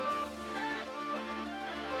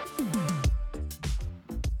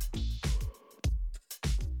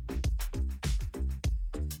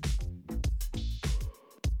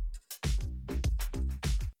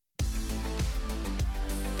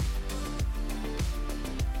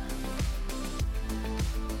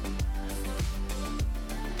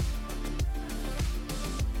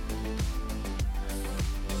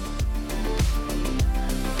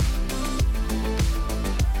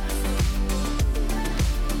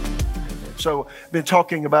So been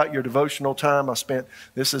talking about your devotional time.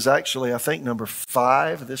 This is actually, I think, number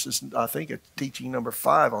 5. This is, I think, a teaching number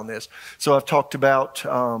 5 on this. So I've talked about,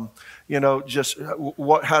 just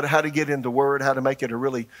how to get in the Word, how to make it a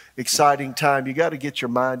really exciting time. You got to get your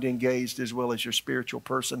mind engaged as well as your spiritual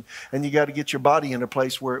person, and you got to get your body in a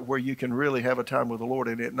place where you can really have a time with the Lord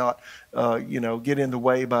and it not, get in the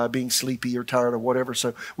way by being sleepy or tired or whatever.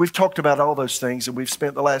 So we've talked about all those things, and we've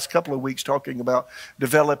spent the last couple of weeks talking about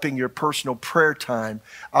developing your personal prayer time.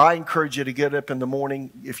 I encourage you to get up in the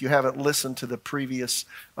morning. If you haven't listened to the previous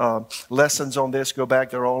lessons on this, go back.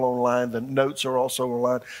 They're all online. The notes are also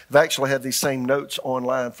online. I've actually had these same notes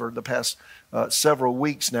online for the past several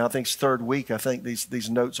weeks now. I think it's third week. I think these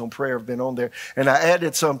notes on prayer have been on there. And I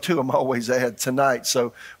added some to them. I always add tonight.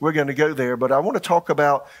 So we're going to go there. But I want to talk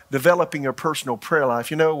about developing your personal prayer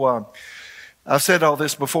life. I've said all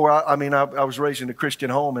this before. I was raised in a Christian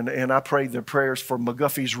home, and I prayed the prayers for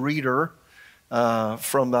McGuffey's Reader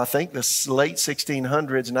from, I think, the late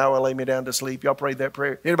 1600s. Now I lay me down to sleep. Y'all prayed that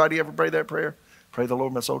prayer? Anybody ever pray that prayer? Pray the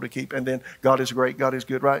Lord my soul to keep. And then God is great, God is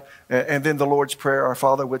good, right? And then the Lord's Prayer, Our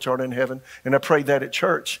Father which art in heaven. And I prayed that at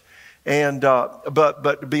church. And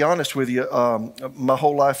but to be honest with you, my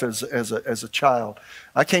whole life as a child,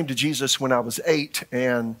 I came to Jesus when I was 8,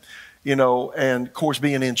 and of course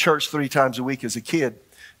being in church 3 times a week as a kid.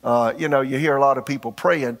 You hear a lot of people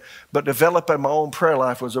praying, but developing my own prayer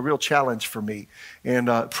life was a real challenge for me. And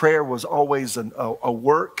prayer was always a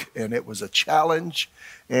work, and it was a challenge.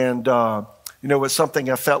 And it was something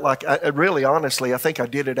I felt like, honestly, I think I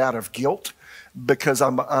did it out of guilt, because I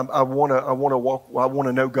want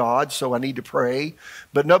to know God, so I need to pray.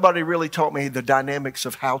 But nobody really taught me the dynamics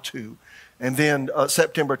of how to. And then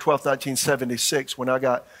September 12th, 1976, when I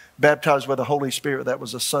got baptized with the Holy Spirit, that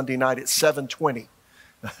was a Sunday night at 7:20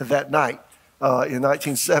 that night in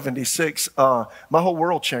 1976. My whole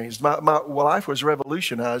world changed. My life was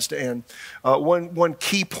revolutionized. And one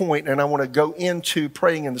key point, and I want to go into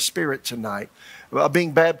praying in the Spirit tonight,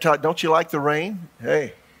 being baptized. Don't you like the rain?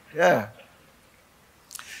 Hey, yeah.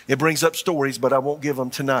 It brings up stories, but I won't give them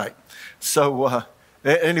tonight. So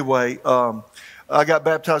anyway, I got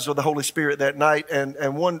baptized with the Holy Spirit that night,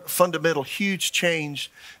 and one fundamental huge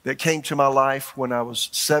change that came to my life when I was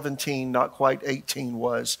 17, not quite 18,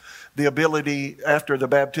 was the ability after the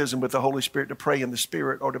baptism with the Holy Spirit to pray in the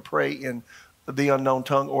Spirit, or to pray in the unknown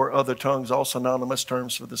tongue or other tongues, all synonymous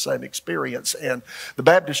terms for the same experience. And the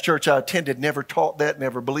Baptist church I attended never taught that,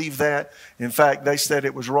 never believed that. In fact, they said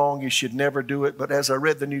it was wrong. You should never do it. But as I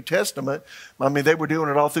read the New Testament, they were doing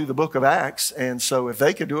it all through the book of Acts. And so if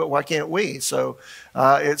they could do it, why can't we? So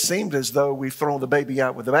it seemed as though we've thrown the baby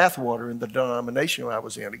out with the bathwater in the denomination I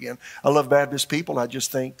was in. Again, I love Baptist people. I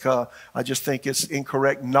just think it's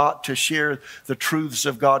incorrect not to share the truths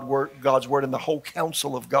of God's word and the whole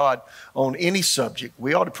counsel of God on any subject.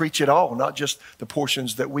 We ought to preach it all, not just the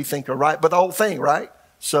portions that we think are right, but the whole thing, right?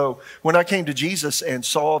 So when I came to Jesus and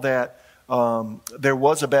saw that there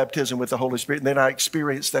was a baptism with the Holy Spirit, and then I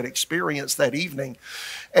experienced that evening,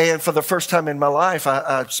 and for the first time in my life,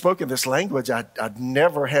 I've spoken this language I'd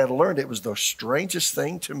never had learned. It was the strangest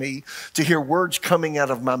thing to me to hear words coming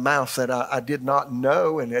out of my mouth that I did not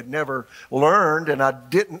know and had never learned, and I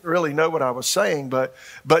didn't really know what I was saying, but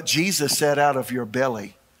Jesus said, out of your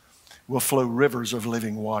belly will flow rivers of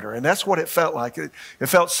living water. And that's what it felt like. It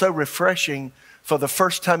felt so refreshing for the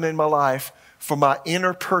first time in my life, for my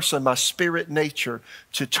inner person, my spirit nature,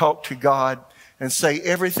 to talk to God and say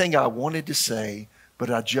everything I wanted to say, but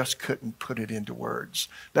I just couldn't put it into words.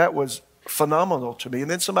 That was phenomenal to me.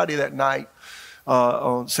 And then somebody that night,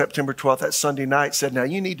 on September 12th, that Sunday night, said, now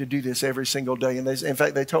you need to do this every single day. And in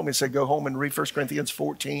fact, they told me, said, go home and read 1 Corinthians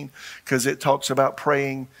 14, because it talks about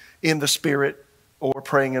praying in the Spirit or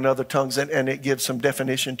praying in other tongues, and it gives some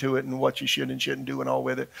definition to it and what you should and shouldn't do and all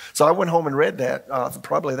with it. So I went home and read that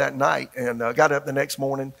probably that night, and got up the next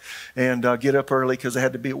morning and get up early because I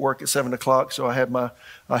had to be at work at 7 o'clock. So I had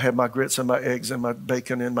my grits and my eggs and my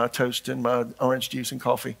bacon and my toast and my orange juice and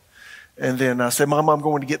coffee. And then I said, Mom, I'm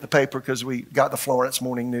going to get the paper, because we got the Florence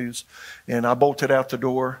Morning News. And I bolted out the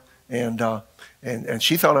door, and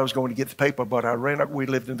she thought I was going to get the paper, but we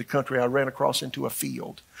lived in the country. I ran across into a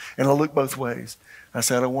field, and I looked both ways. I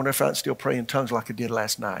said, I wonder if I can still pray in tongues like I did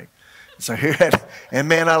last night. So and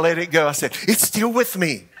man, I let it go. I said, it's still with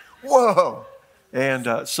me. Whoa.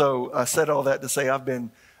 And so I said all that to say I've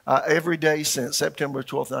been every day since September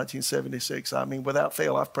 12th, 1976. Without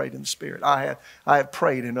fail, I've prayed in the Spirit. I have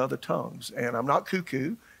prayed in other tongues, and I'm not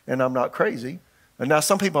cuckoo, and I'm not crazy. And now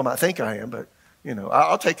some people might think I am, but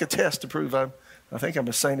I'll take a test to prove I think I'm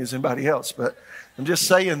as sane as anybody else, but I'm just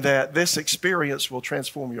saying that this experience will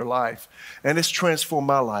transform your life, and it's transformed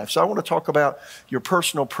my life. So I want to talk about your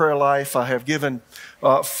personal prayer life. I have given, there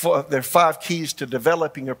are 5 keys to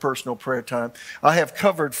developing your personal prayer time. I have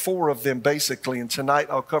covered 4 of them basically, and tonight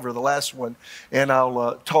I'll cover the last one, and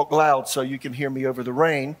I'll talk loud so you can hear me over the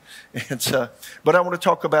rain. But I want to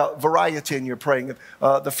talk about variety in your praying.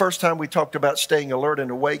 The first time we talked about staying alert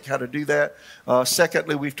and awake, how to do that.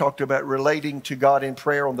 Secondly, we've talked about relating to God in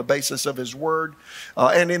prayer on the basis of His Word.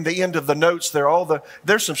 And in the end of the notes,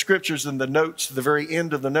 there's some scriptures in the notes, the very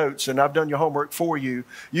end of the notes, and I've done your homework for you.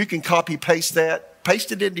 You can copy paste that,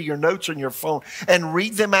 paste it into your notes on your phone, and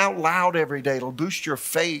read them out loud every day. It'll boost your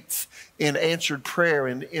faith in answered prayer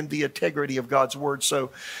and in the integrity of God's Word. So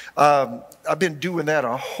I've been doing that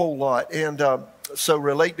a whole lot. And so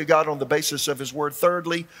relate to God on the basis of His Word.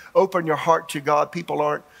 Thirdly, open your heart to God. People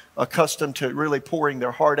aren't accustomed to really pouring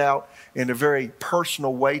their heart out in a very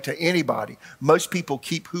personal way to anybody. Most people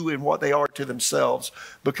keep who and what they are to themselves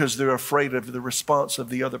because they're afraid of the response of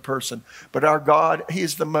the other person. But our God, He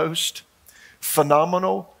is the most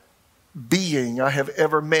phenomenal being I have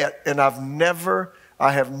ever met, and I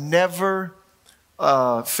have never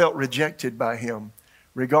felt rejected by Him,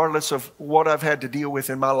 regardless of what I've had to deal with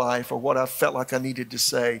in my life or what I felt like I needed to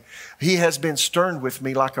say. He has been stern with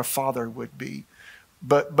me like a father would be.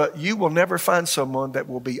 But you will never find someone that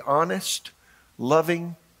will be honest,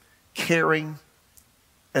 loving, caring,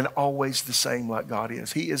 and always the same like God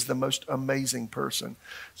is. He is the most amazing person.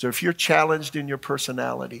 So if you're challenged in your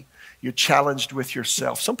personality, you're challenged with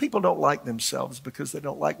yourself. Some people don't like themselves because they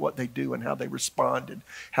don't like what they do and how they respond and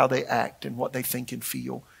how they act and what they think and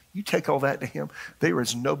feel. You take all that to Him. There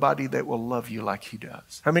is nobody that will love you like He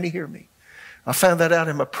does. How many hear me? I found that out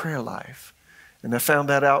in my prayer life. And I found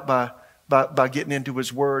that out by getting into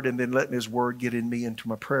His Word and then letting His Word get in me into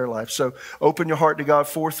my prayer life. So open your heart to God.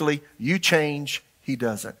 Fourthly, you change, He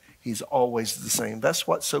doesn't. He's always the same. That's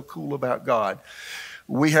what's so cool about God.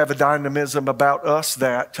 We have a dynamism about us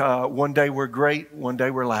that one day we're great, one day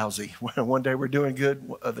we're lousy. One day we're doing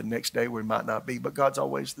good, the next day we might not be, but God's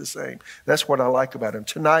always the same. That's what I like about Him.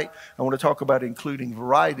 Tonight, I want to talk about including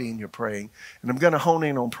variety in your praying, and I'm going to hone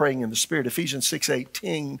in on praying in the Spirit. Ephesians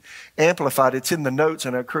 6:18, Amplified, it's in the notes,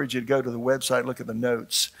 and I encourage you to go to the website and look at the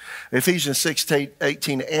notes. Ephesians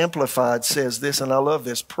 6:18, Amplified says this, and I love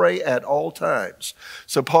this, pray at all times.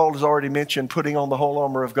 So Paul has already mentioned putting on the whole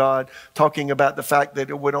armor of God, talking about the fact that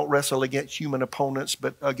we don't wrestle against human opponents,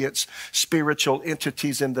 but against spiritual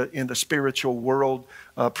entities in the spiritual world,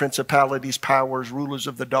 principalities, powers, rulers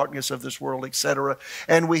of the darkness of this world, etc.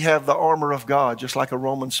 And we have the armor of God, just like a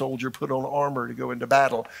Roman soldier put on armor to go into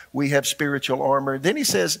battle. We have spiritual armor. Then he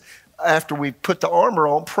says, after we put the armor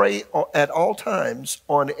on, pray at all times,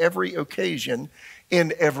 on every occasion,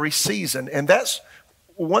 in every season. And that's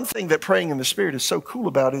one thing that praying in the Spirit is so cool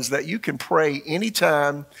about, is that you can pray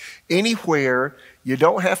anytime, anywhere. You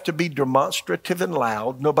don't have to be demonstrative and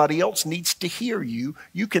loud. Nobody else needs to hear you.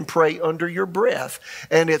 You can pray under your breath.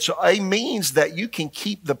 And it's a means that you can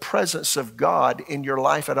keep the presence of God in your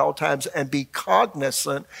life at all times and be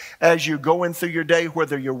cognizant as you're going through your day,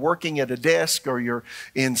 whether you're working at a desk or you're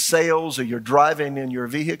in sales or you're driving in your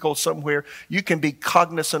vehicle somewhere. You can be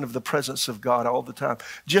cognizant of the presence of God all the time,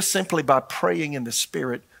 just simply by praying in the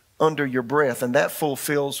Spirit under your breath. And that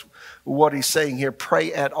fulfills what he's saying here.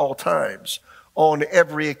 Pray at all times, on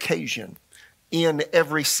every occasion, in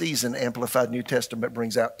every season, Amplified New Testament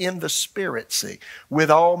brings out, in the Spirit, see, with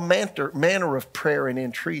all manner of prayer and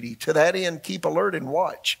entreaty. To that end, keep alert and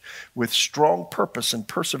watch, with strong purpose and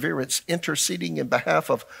perseverance, interceding in behalf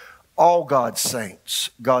of all God's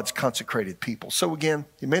saints, God's consecrated people. So again,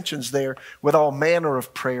 he mentions there, with all manner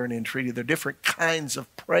of prayer and entreaty. There are different kinds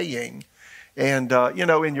of praying. And,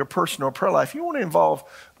 in your personal prayer life, you want to involve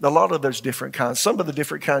a lot of those different kinds. Some of the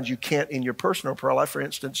different kinds you can't in your personal prayer life. For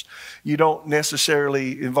instance, you don't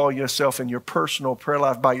necessarily involve yourself in your personal prayer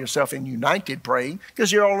life by yourself in united praying,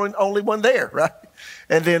 because you're only one there, right?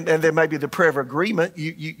 And then maybe the prayer of agreement,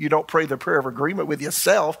 you don't pray the prayer of agreement with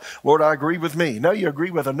yourself. Lord, I agree with me. No, you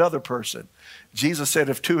agree with another person. Jesus said,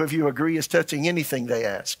 if 2 of you agree as touching anything they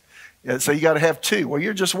ask. So you got to have 2. Well,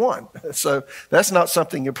 you're just one. So that's not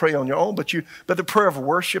something you pray on your own, but the prayer of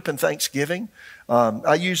worship and thanksgiving.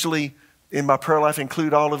 I usually, in my prayer life,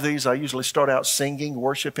 include all of these. I usually start out singing,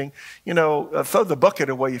 worshiping. Throw the bucket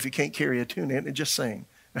away if you can't carry a tune in and just sing.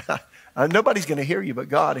 Nobody's going to hear you but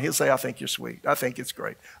God. He'll say, I think you're sweet. I think it's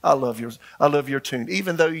great. I love your tune.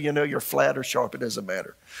 Even though you're flat or sharp, it doesn't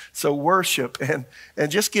matter. So worship and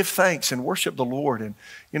just give thanks and worship the Lord. And,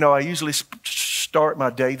 I usually start my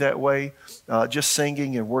day that way. just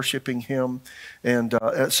singing and worshiping Him. And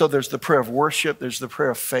so there's the prayer of worship. There's the prayer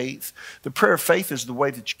of faith. The prayer of faith is the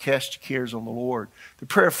way that you cast your cares on the Lord. The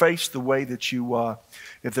prayer of faith is the way that you,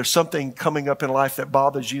 if there's something coming up in life that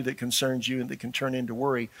bothers you, that concerns you, and that can turn into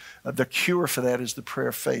worry, the cure for that is the prayer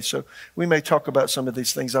of faith. So we may talk about some of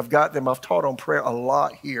these things. I've got them. I've taught on prayer a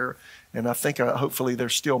lot here. And I think hopefully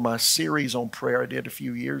there's still my series on prayer I did a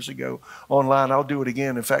few years ago online. I'll do it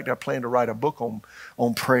again. In fact, I plan to write a book on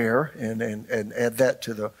prayer and add that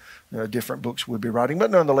to the different books we'll be writing.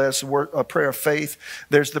 But nonetheless, a prayer of faith.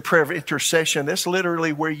 There's the prayer of intercession. That's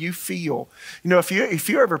literally where you feel. If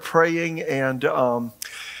you're ever praying and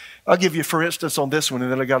I'll give you, for instance, on this one,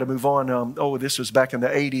 and then I got to move on. This was back in the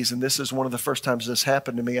 80s, and this is one of the first times this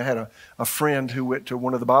happened to me. I had a friend who went to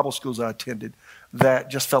one of the Bible schools I attended that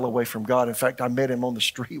just fell away from God. In fact, I met him on the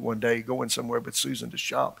street one day going somewhere with Susan to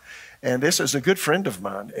shop. And this is a good friend of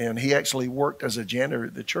mine, and he actually worked as a janitor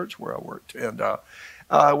at the church where I worked. And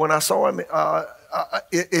when I saw him,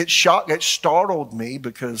 it startled me,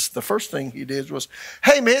 because the first thing he did was,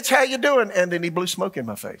 "Hey, Mitch, how you doing?" And then he blew smoke in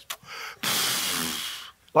my face.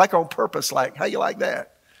 Like on purpose, like, "How you like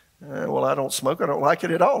that?" Well, I don't smoke. I don't like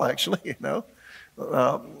it at all, actually,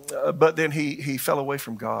 But then he fell away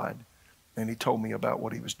from God. And he told me about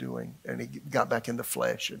what he was doing. And he got back in the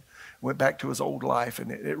flesh and went back to his old life. And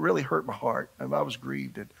it really hurt my heart. And I was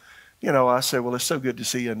grieved. And, I said, "Well, it's so good to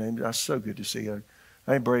see you." And it's so good to see you.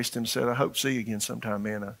 I embraced him and said, "I hope to see you again sometime,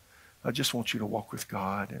 man. I just want you to walk with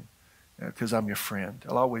God. And because I'm your friend.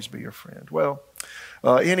 I'll always be your friend." Well,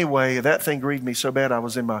 anyway, that thing grieved me so bad. I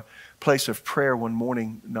was in my place of prayer one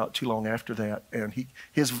morning not too long after that. And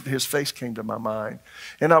his face came to my mind.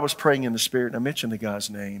 And I was praying in the Spirit. And I mentioned the guy's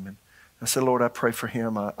name. And I said, "Lord, I pray for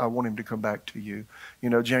him. I want him to come back to you."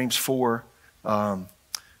 James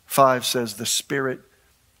 4:5 says, "The Spirit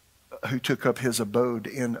who took up his abode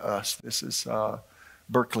in us." This is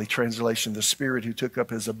Berkeley translation. "The Spirit who took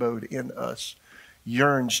up his abode in us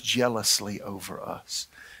yearns jealously over us."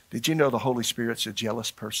 Did you know the Holy Spirit's a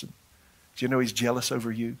jealous person? Do you know He's jealous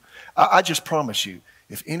over you? I just promise you,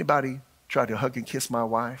 if anybody tried to hug and kiss my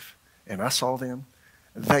wife and I saw them,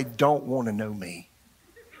 they don't want to know me.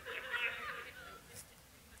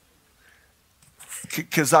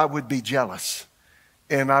 Because I would be jealous.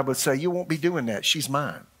 And I would say, "You won't be doing that. She's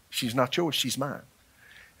mine. She's not yours. She's mine."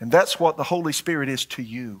 And that's what the Holy Spirit is to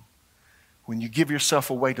you. When you give yourself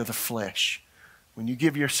away to the flesh, when you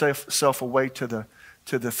give yourself away to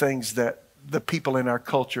the things that the people in our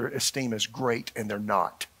culture esteem as great and they're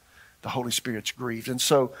not, the Holy Spirit's grieved. And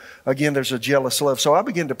so, again, there's a jealous love. So I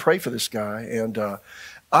began to pray for this guy, and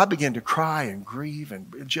I began to cry and grieve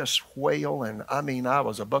and just wail. And I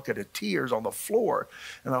was a bucket of tears on the floor.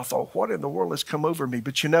 And I thought, what in the world has come over me?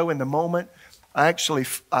 But in the moment, I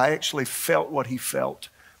actually felt what he felt.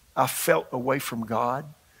 I felt away from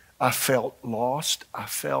God. I felt lost. I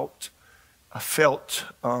felt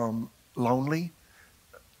lonely.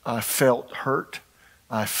 I felt hurt.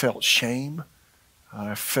 I felt shame.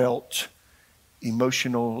 I felt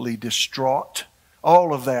emotionally distraught.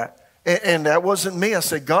 All of that. And that wasn't me. I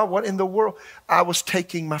said, "God, what in the world?" I was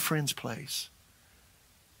taking my friend's place.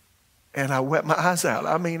 And I wept my eyes out.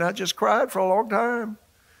 I just cried for a long time.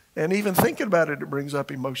 And even thinking about it brings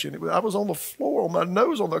up emotion. I was on the floor, on my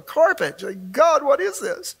nose on the carpet, saying, "God, what is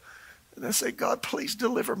this?" And I said, "God, please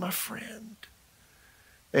deliver my friend."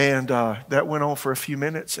 And that went on for a few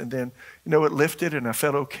minutes. And then, it lifted and I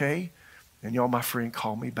felt okay. And my friend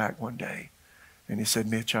called me back one day. And he said,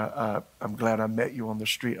 "Mitch, I'm glad I met you on the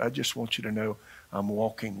street. I just want you to know I'm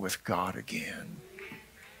walking with God again."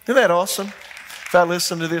 Isn't that awesome? If I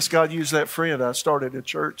listen to this, God used that friend. I started a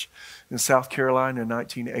church in South Carolina in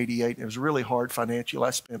 1988. It was really hard financially.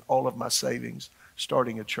 I spent all of my savings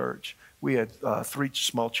starting a church. We had 3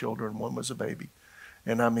 small children. One was a baby.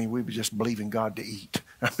 And we were just believing God to eat.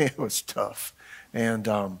 It was tough. And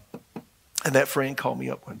that friend called me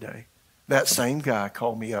up one day. That same guy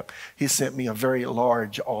called me up. He sent me a very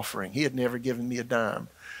large offering. He had never given me a dime.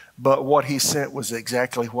 But what he sent was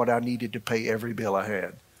exactly what I needed to pay every bill I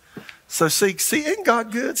had. So see, isn't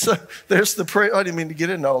God good? So there's the prayer. I didn't mean to get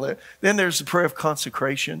into all that. Then there's the prayer of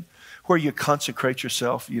consecration, where you consecrate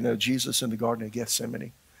yourself. Jesus in the Garden of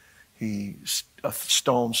Gethsemane. He, a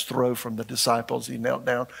stone's throw from the disciples, he knelt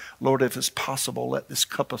down. "Lord, if it's possible, let this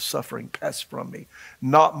cup of suffering pass from me.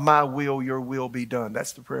 Not my will, your will be done."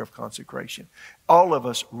 That's the prayer of consecration. All of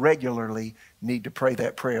us regularly need to pray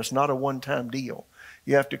that prayer. It's not a one-time deal.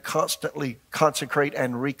 You have to constantly consecrate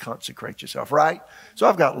and reconsecrate yourself, right? So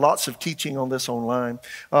I've got lots of teaching on this online.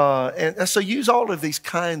 And so use all of these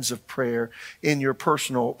kinds of prayer in your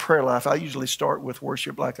personal prayer life. I usually start with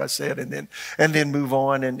worship, like I said, and then move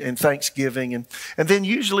on and thanksgiving. And then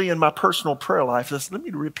usually in my personal prayer life, let me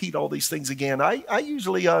repeat all these things again. I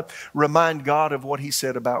usually remind God of what he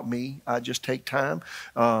said about me. I just take time.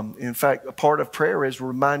 In fact, a part of prayer is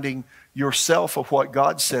reminding yourself of what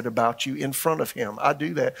God said about you in front of him. I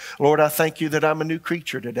do that. Lord, I thank you that I'm a new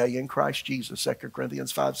creature today in Christ Jesus. 2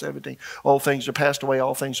 Corinthians 5:17. All things are passed away.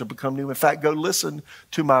 All things have become new. In fact, go listen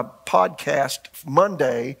to my podcast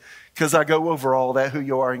Monday, because I go over all that, who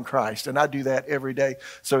you are in Christ. And I do that every day.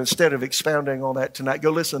 So instead of expounding on that tonight,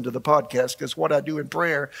 go listen to the podcast, because what I do in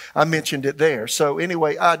prayer, I mentioned it there. So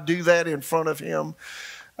anyway, I do that in front of him.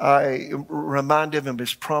 I remind him of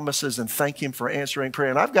his promises and thank him for answering prayer.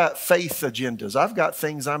 And I've got faith agendas. I've got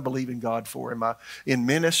things I'm believing God for in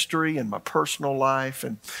ministry, in my personal life,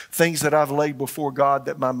 and things that I've laid before God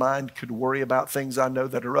that my mind could worry about, things I know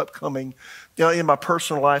that are upcoming. You know, in my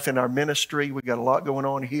personal life, in our ministry, we got a lot going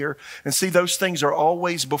on here. And see, those things are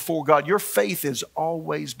always before God. Your faith is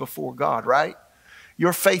always before God, right?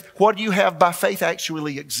 Your faith, what you have by faith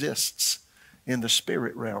actually exists in the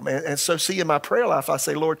spirit realm. And so see, in my prayer life, I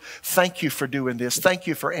say, Lord, thank you for doing this. Thank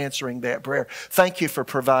you for answering that prayer. Thank you for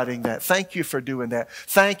providing that. Thank you for doing that.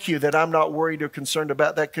 Thank you that I'm not worried or concerned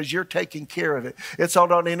about that, because you're taking care of it. It's all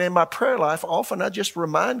done. And in my prayer life, often I just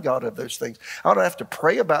remind God of those things. I don't have to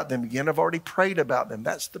pray about them again. I've already prayed about them.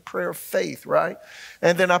 That's the prayer of faith, right?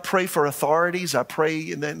 And then I pray for authorities. I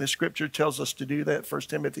pray, and then the scripture tells us to do that, 1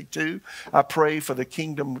 Timothy 2. I pray for the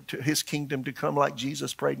kingdom, his kingdom to come like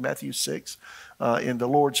Jesus prayed, Matthew 6. In the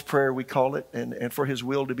Lord's Prayer, we call it, and for his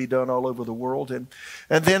will to be done all over the world. And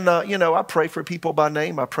then, I pray for people by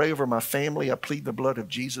name. I pray over my family. I plead the blood of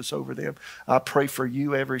Jesus over them. I pray for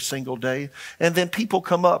you every single day. And then people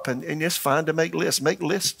come up, and it's fine to make lists. Make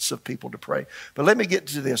lists of people to pray. But let me get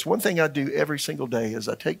to this. One thing I do every single day is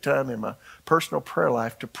I take time in my personal prayer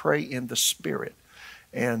life to pray in the Spirit.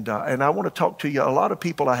 And I want to talk to you. A lot of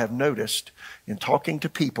people I have noticed in talking to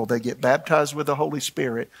people, they get baptized with the Holy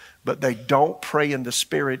Spirit, but they don't pray in the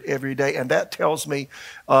Spirit every day. And that tells me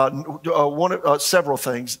several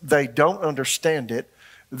things. They don't understand it.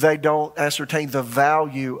 They don't ascertain the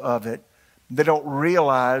value of it. They don't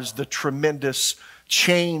realize the tremendous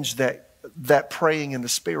change that praying in the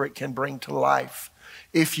Spirit can bring to life.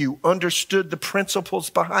 If you understood the principles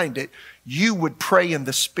behind it, you would pray in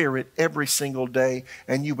the Spirit every single day,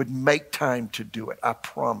 and you would make time to do it. I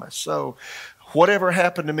promise. So whatever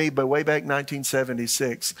happened to me by way back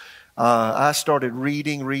 1976, I started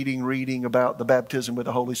reading about the baptism with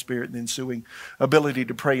the Holy Spirit and the ensuing ability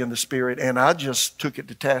to pray in the Spirit. And I just took it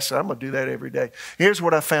to task. I'm going to do that every day. Here's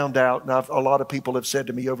what I found out. And a lot of people have said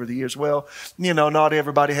to me over the years, well, not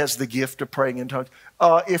everybody has the gift of praying in tongues.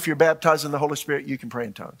 If you're baptized in the Holy Spirit, you can pray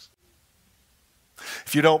in tongues.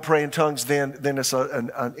 If you don't pray in tongues, then it's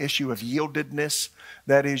an issue of yieldedness.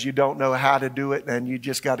 That is, you don't know how to do it, and you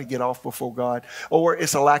just got to get off before God. Or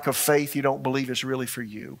it's a lack of faith. You don't believe it's really for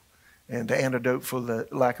you. And the antidote for the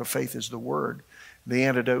lack of faith is the Word. The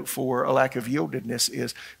antidote for a lack of yieldedness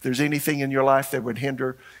is if there's anything in your life that would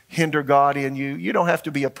hinder God in you, you don't have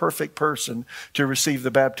to be a perfect person to receive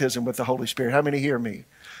the baptism with the Holy Spirit. How many hear me?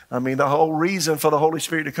 I mean, the whole reason for the Holy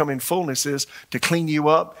Spirit to come in fullness is to clean you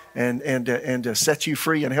up and to set you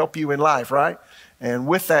free and help you in life, right? And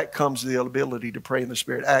with that comes the ability to pray in the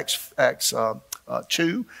Spirit. Acts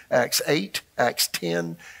 2, Acts 8, Acts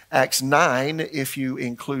 10, Acts 9, if you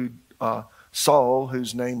include Saul,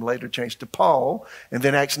 whose name later changed to Paul, and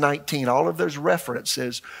then Acts 19. All of those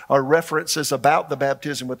references are references about the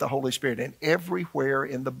baptism with the Holy Spirit. And everywhere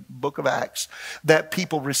in the book of Acts that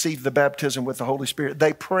people received the baptism with the Holy Spirit,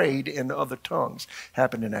 they prayed in other tongues.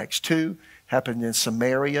 Happened in Acts 2, happened in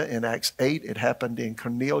Samaria in Acts 8. It happened in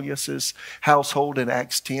Cornelius's household in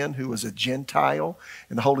Acts 10, who was a Gentile,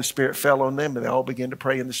 and the Holy Spirit fell on them, and they all began to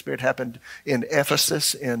pray in the Spirit. Happened in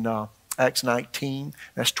Ephesus in Acts 19,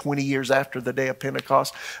 that's 20 years after the day of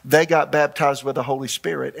Pentecost. They got baptized with the Holy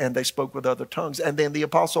Spirit, and they spoke with other tongues. And then the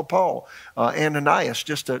Apostle Paul, Ananias,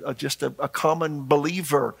 just a common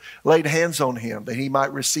believer, laid hands on him that he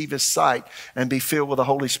might receive his sight and be filled with the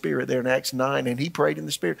Holy Spirit there in Acts 9, and he prayed in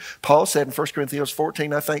the Spirit. Paul said in 1 Corinthians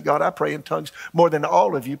 14, I thank God I pray in tongues more than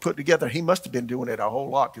all of you put together. He must have been doing it a whole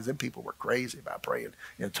lot, because then people were crazy about praying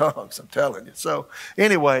in tongues, I'm telling you. So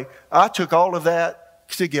anyway, I took all of that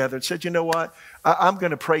together and said, you know what? I'm going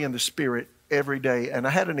to pray in the Spirit every day. And I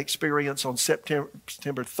had an experience on September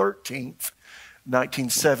 13th,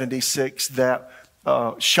 1976 that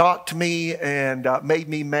shocked me and made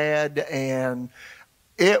me mad. And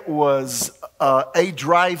it was a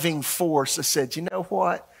driving force that said, you know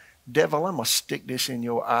what, devil, I'm going to stick this in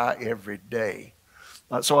your eye every day.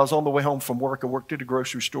 So I was on the way home from work. I worked at a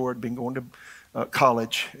grocery store. I'd been going to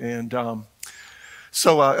college. And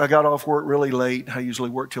so I got off work really late. I usually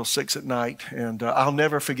work till 6 at night. And I'll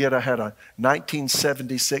never forget, I had a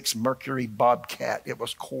 1976 Mercury Bobcat. It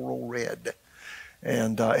was coral red.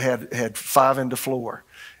 And had 5 in the floor.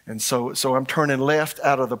 And so I'm turning left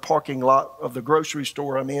out of the parking lot of the grocery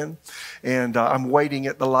store I'm in, and I'm waiting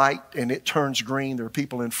at the light, and it turns green. There are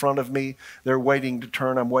people in front of me. They're waiting to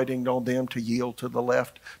turn. I'm waiting on them to yield to the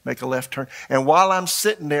left, make a left turn. And while I'm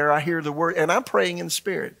sitting there, I hear the word, and I'm praying in the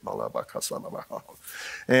Spirit.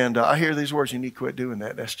 And I hear these words, you need to quit doing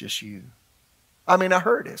that. That's just you. I mean, I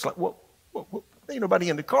heard it. It's like, what? Ain't nobody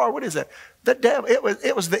in the car. What is that? The devil.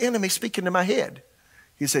 It was the enemy speaking to my head.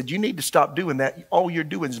 He said, you need to stop doing that. All you're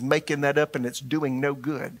doing is making that up, and it's doing no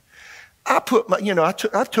good. I took my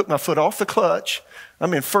foot off the clutch.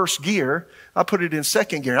 I'm in first gear. I put it in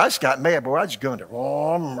second gear. I just got mad, boy. I just gunned it.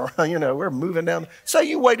 We're moving down. Say,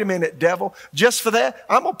 you wait a minute, devil. Just for that,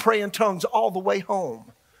 I'm going to pray in tongues all the way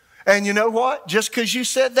home. And you know what? Just because you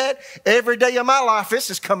said that, every day of my life,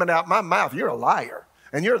 this is coming out my mouth. You're a liar,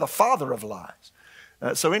 and you're the father of lies.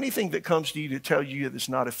 So anything that comes to you to tell you that it's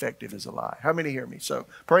not effective is a lie. How many hear me? So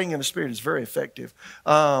praying in the Spirit is very effective.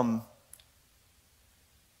 Trying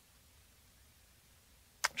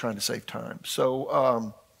to save time.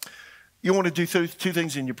 So you want to do two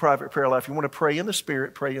things in your private prayer life. You want to pray in the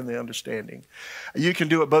Spirit, pray in the understanding. You can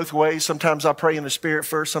do it both ways. Sometimes I pray in the Spirit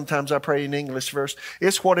first. Sometimes I pray in English first.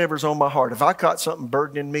 It's whatever's on my heart. If I got something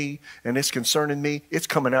burdening me and it's concerning me, it's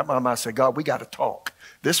coming out my mouth. I say, God, we got to talk.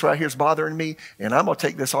 This right here is bothering me, and I'm going to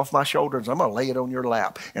take this off my shoulders. I'm going to lay it on your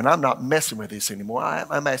lap, and I'm not messing with this anymore.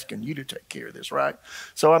 I'm asking you to take care of this, right?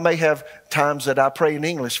 So I may have times that I pray in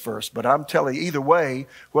English first, but I'm telling you, either way,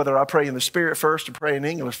 whether I pray in the Spirit first or pray in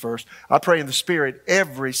English first, I pray in the Spirit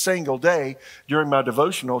every single day during my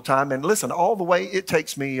devotional time. And listen, all the way, it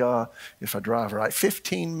takes me, if I drive right,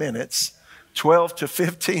 15 minutes 12 to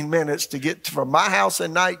 15 minutes to get from my house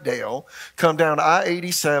in Nightdale, come down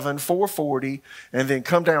I-87, 440, and then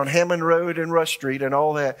come down Hammond Road and Rush Street and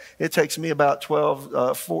all that. It takes me about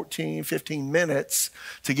 12, 14, 15 minutes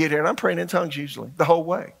to get here. And I'm praying in tongues usually the whole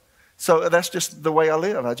way. So that's just the way I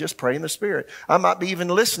live. I just pray in the Spirit. I might be even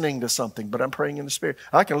listening to something, but I'm praying in the Spirit.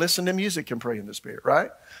 I can listen to music and pray in the Spirit, right?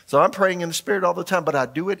 So I'm praying in the Spirit all the time, but I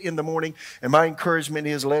do it in the morning. And my encouragement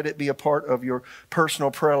is let it be a part of your personal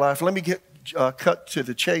prayer life. Let me get cut to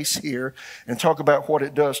the chase here and talk about what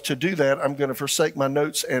it does. To do that, I'm going to forsake my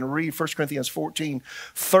notes and read 1 Corinthians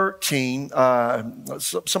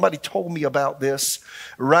 14:13. Somebody told me about this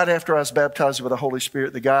right after I was baptized with the Holy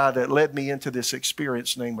Spirit. The guy that led me into this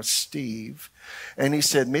experience name was Steve. And he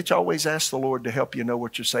said, Mitch, always ask the Lord to help you know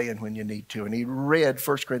what you're saying when you need to. And he read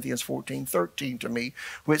 1 Corinthians 14:13 to me,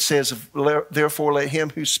 which says, therefore let him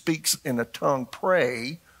who speaks in a tongue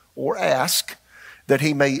pray or ask that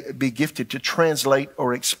he may be gifted to translate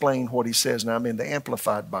or explain what he says. Now I'm in the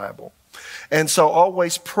Amplified Bible. And so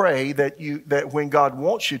always pray that when God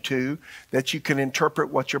wants you to, that you can interpret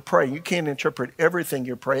what you're praying. You can't interpret everything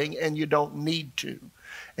you're praying, and you don't need to.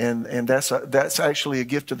 And that's actually a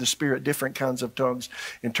gift of the Spirit, different kinds of tongues,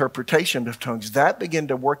 interpretation of tongues. That began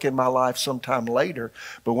to work in my life sometime later.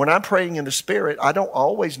 But when I'm praying in the Spirit, I don't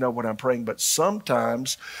always know what I'm praying, but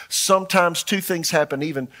sometimes two things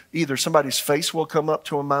happen. Either somebody's face will come up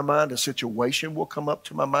to my mind, a situation will come up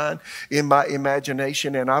to my mind in my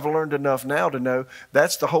imagination, and I've learned enough now to know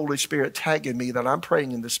that's the Holy Spirit tagging me that I'm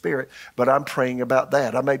praying in the Spirit, but I'm praying about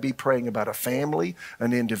that. I may be praying about a family,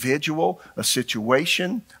 an individual, a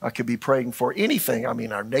situation. I could be praying for anything.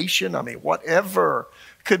 Our nation, whatever.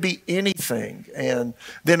 Could be anything. And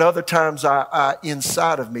then other times I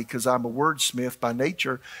inside of me, because I'm a wordsmith by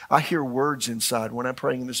nature, I hear words inside when I'm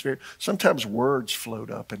praying in the Spirit. Sometimes words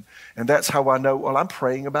float up, and that's how I know, well, I'm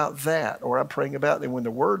praying about that, or I'm praying about, and when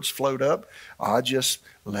the words float up, I just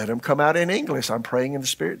let them come out in English. I'm praying in the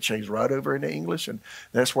Spirit, change right over into English, and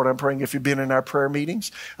that's what I'm praying. If you've been in our prayer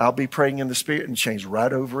meetings, I'll be praying in the Spirit and change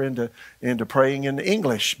right over into praying in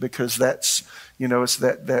English, because that's, it's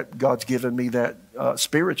that God's given me that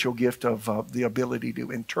spiritual gift of the ability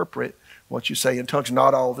to interpret what you say in tongues.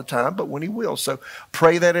 Not all the time, but when He will. So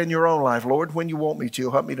pray that in your own life. Lord, when you want me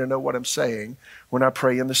to, help me to know what I'm saying when I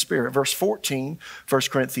pray in the Spirit. Verse 14, 1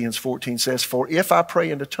 Corinthians 14 says, for if I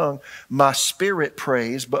pray in the tongue, my spirit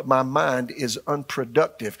prays, but my mind is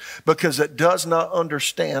unproductive, because it does not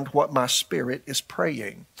understand what my spirit is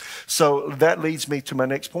praying. So that leads me to my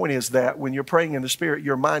next point, is that when you're praying in the Spirit,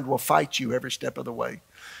 your mind will fight you every step of the way.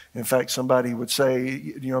 In fact, somebody would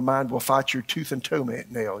say, your mind will fight your tooth and toe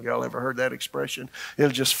nail. Y'all ever heard that expression?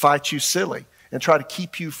 It'll just fight you silly and try to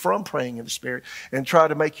keep you from praying in the Spirit and try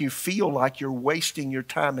to make you feel like you're wasting your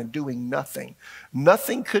time and doing nothing.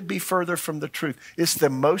 Nothing could be further from the truth. It's the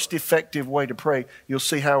most effective way to pray. You'll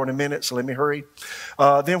see how in a minute, so let me hurry.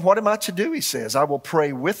 Then what am I to do, he says? I will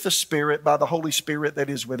pray with the Spirit by the Holy Spirit that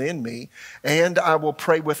is within me, and I will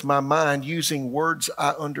pray with my mind using words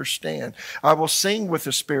I understand. I will sing with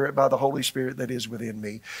the Spirit by the Holy Spirit that is within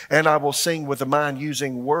me, and I will sing with the mind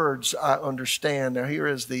using words I understand. Now here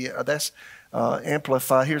is the,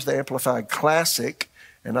 here's the Amplified Classic,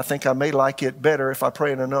 and I think I may like it better if I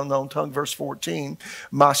pray in an unknown tongue. Verse 14,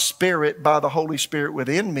 my spirit by the Holy Spirit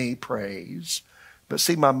within me prays, but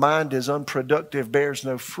see, my mind is unproductive, bears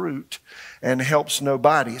no fruit, and helps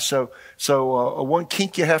nobody. So one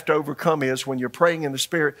kink you have to overcome is when you're praying in the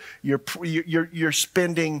Spirit, you're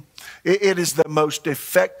spending, it is the most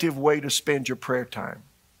effective way to spend your prayer time.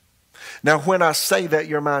 Now, when I say that,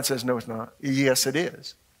 your mind says, no, it's not. Yes, it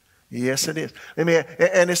is. Yes, it is. And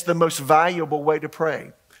it's the most valuable way to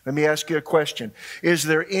pray. Let me ask you a question. Is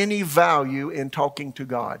there any value in talking to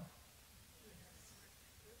God?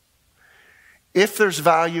 If there's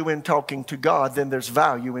value in talking to God, then there's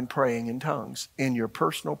value in praying in tongues in your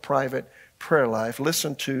personal, private prayer life.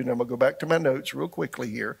 Listen to, and I'm going to go back to my notes real quickly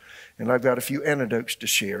here, and I've got a few anecdotes to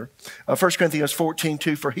share. 1 Corinthians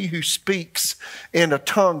 14:2, for he who speaks in a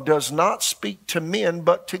tongue does not speak to men,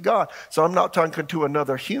 but to God. So I'm not talking to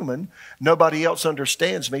another human. Nobody else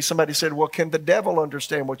understands me. Somebody said, well, can the devil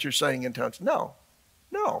understand what you're saying in tongues? No.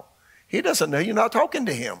 He doesn't know. You're not talking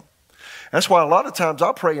to him. That's why a lot of times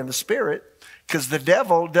I'll pray in the Spirit, because the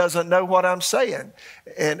devil doesn't know what I'm saying.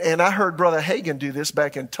 And I heard Brother Hagin do this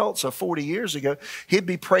back in Tulsa 40 years ago. He'd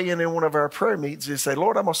be praying in one of our prayer meetings. He'd say,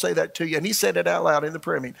 Lord, I'm going to say that to you. And he said it out loud in the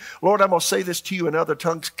prayer meeting. Lord, I'm going to say this to you in other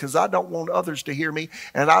tongues because I don't want others to hear me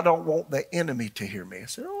and I don't want the enemy to hear me. I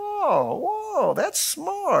said, whoa, that's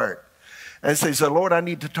smart. And so he said, Lord, I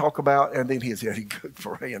need to talk about, and then he'd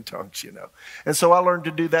pray in tongues, And so I learned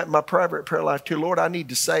to do that in my private prayer life too. Lord, I need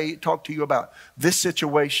to talk to you about this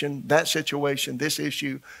situation, this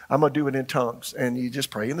issue. I'm going to do it in tongues. And you just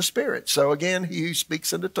pray in the Spirit. So again, he who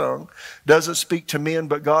speaks in the tongue doesn't speak to men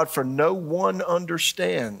but God, for no one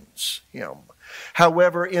understands him.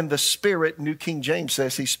 However, in the Spirit, New King James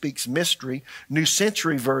says he speaks mystery. New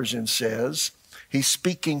Century Version says he's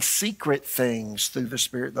speaking secret things through the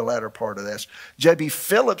Spirit, the latter part of this. J.B.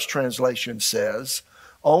 Phillips' translation says,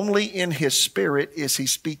 only in his Spirit is he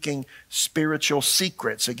speaking spiritual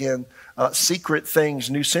secrets. Again, secret things,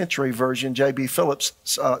 New Century Version, J.B. Phillips,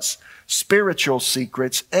 spiritual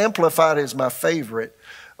secrets. Amplified is my favorite.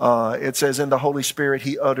 It says, in the Holy Spirit,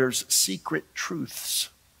 he utters secret truths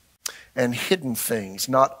and hidden things,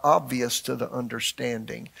 not obvious to the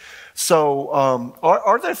understanding. So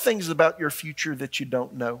are there things about your future that you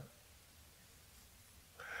don't know?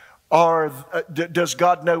 Does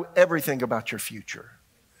God know everything about your future?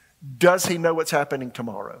 Does he know what's happening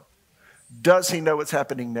tomorrow? Does he know what's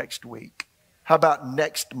happening next week? How about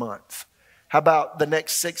next month? How about the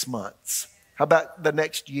next 6 months? How about the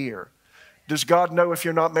next year? Does God know if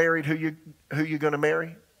you're not married who you're going to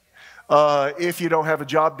marry? If you don't have a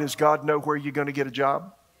job, does God know where you're going to get a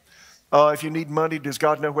job? If you need money, does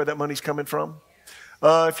God know where that money's coming from?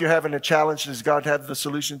 If you're having a challenge, does God have the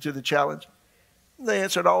solution to the challenge? The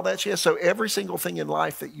answer to all that's yes. So every single thing in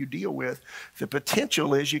life that you deal with, the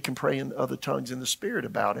potential is you can pray in other tongues in the Spirit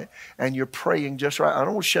about it, and you're praying just right. I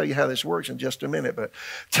don't want to show you how this works in just a minute, but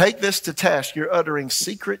take this to task. You're uttering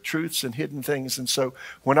secret truths and hidden things. And so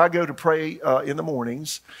when I go to pray in the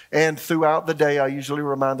mornings and throughout the day, I usually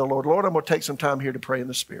remind the Lord, I'm going to take some time here to pray in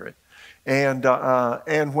the Spirit. And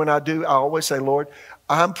when I do, I always say, Lord,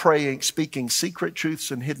 I'm praying, speaking secret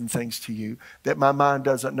truths and hidden things to you that my mind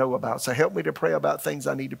doesn't know about. So help me to pray about things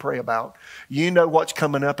I need to pray about. You know what's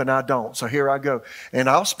coming up and I don't. So here I go. And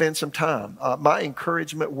I'll spend some time. My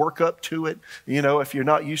encouragement, work up to it. If you're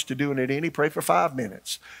not used to doing it pray for 5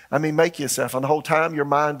 minutes. Make yourself. And the whole time your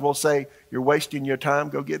mind will say, you're wasting your time.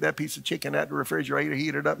 Go get that piece of chicken out the refrigerator,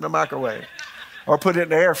 heat it up in the microwave. Or put it in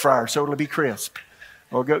the air fryer so it'll be crisp.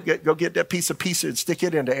 Or go get that piece of pizza and stick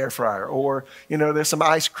it in the air fryer. Or, there's some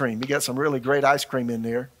ice cream. You got some really great ice cream in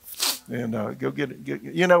there. And go get it.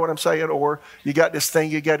 You know what I'm saying? Or you got this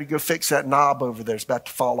thing, you got to go fix that knob over there. It's about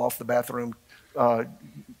to fall off the bathroom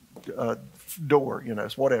door,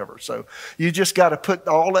 it's whatever. So you just got to put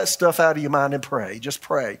all that stuff out of your mind and pray. Just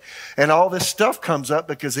pray. And all this stuff comes up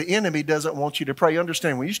because the enemy doesn't want you to pray.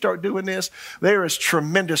 Understand, when you start doing this, there is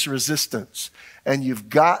tremendous resistance. And you've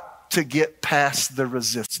got to get past the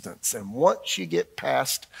resistance. And once you get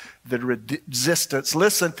past the resistance,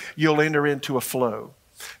 listen, you'll enter into a flow.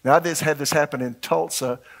 Now, I just had this happen in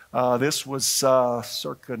Tulsa. This was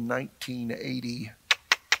circa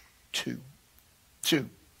 1982.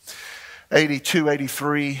 82,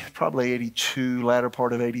 83, probably 82, latter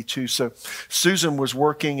part of 82. So Susan was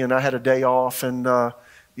working and I had a day off and,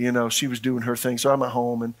 she was doing her thing. So I'm at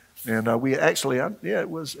home and we actually, it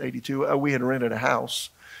was 82. We had rented a house.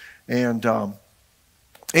 And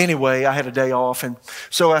anyway, I had a day off. And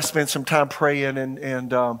so I spent some time praying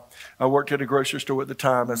and I worked at a grocery store at the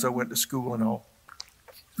time as I went to school and all.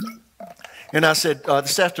 And I said,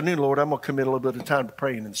 this afternoon, Lord, I'm going to commit a little bit of time to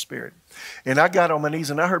praying in the Spirit. And I got on my knees,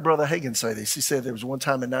 and I heard Brother Hagin say this. He said there was one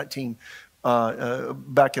time in back in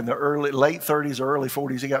the late 30s or early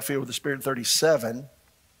 40s, he got filled with the Spirit in 37.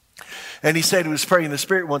 And he said he was praying in the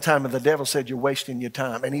Spirit one time, and the devil said, you're wasting your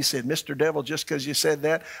time. And he said, Mr. Devil, just because you said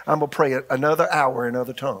that, I'm going to pray another hour in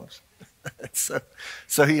other tongues. So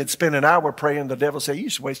he had spent an hour praying. The devil said, you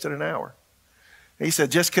just wasted an hour. He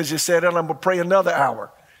said, just because you said it, I'm going to pray another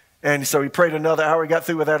hour. And so he prayed another hour. He got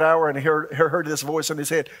through with that hour and he heard this voice in his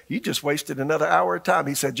head. You just wasted another hour of time.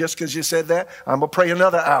 He said, just because you said that, I'm going to pray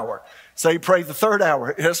another hour. So he prayed the third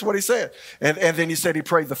hour. That's what he said. And then he said he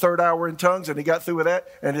prayed the third hour in tongues and he got through with that.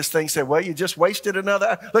 And this thing said, well, you just wasted another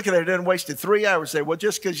hour. Look at that. It didn't wasted 3 hours. He said, well,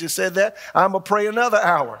 just because you said that, I'm going to pray another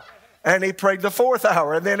hour. And he prayed the fourth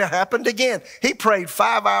hour, and then it happened again. He prayed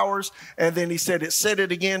 5 hours, and then he said it said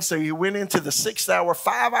it again. So he went into the sixth hour,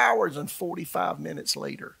 5 hours and 45 minutes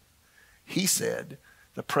later. He said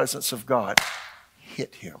the presence of God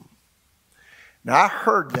hit him. Now, I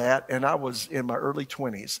heard that, and I was in my early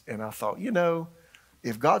 20s, and I thought,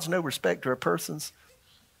 if God's no respecter of persons,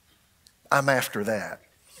 I'm after that.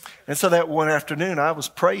 And so that one afternoon, I was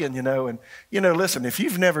praying, and, listen, if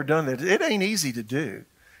you've never done that, it ain't easy to do.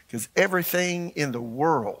 Because everything in the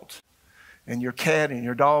world, and your cat and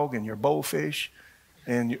your dog and your bullfish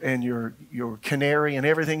and your canary and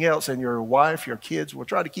everything else and your wife, your kids will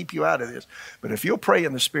try to keep you out of this. But if you'll pray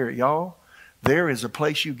in the Spirit, y'all, there is a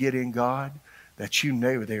place you get in God that you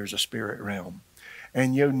know there's a spirit realm.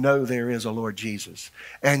 And you know there is a Lord Jesus.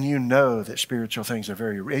 And you know that spiritual things are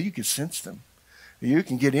very real. You can sense them. You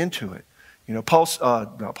can get into it.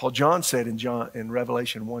 John said in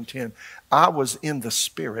Revelation 1:10, I was in the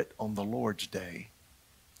Spirit on the Lord's day.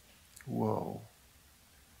 Whoa.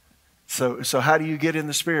 So how do you get in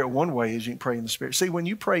the Spirit? One way is you can pray in the Spirit. See, when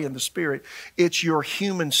you pray in the Spirit, it's your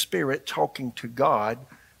human spirit talking to God,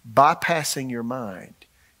 bypassing your mind.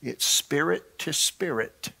 It's spirit to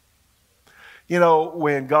spirit.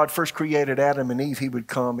 When God first created Adam and Eve, he would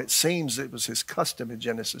come. It seems it was his custom in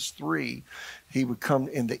Genesis 3. He would come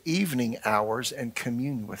in the evening hours and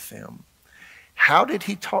commune with them. How did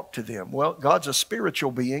he talk to them? Well, God's a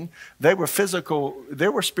spiritual being. They were physical.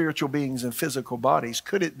 There were spiritual beings in physical bodies.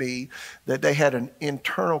 Could it be that they had an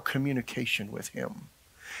internal communication with him?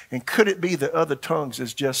 And could it be that other tongues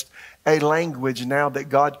is just a language now that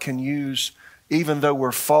God can use, even though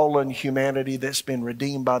we're fallen humanity that's been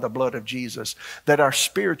redeemed by the blood of Jesus, that our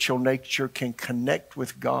spiritual nature can connect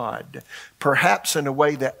with God, perhaps in a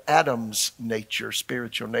way that Adam's nature,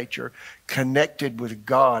 spiritual nature, connected with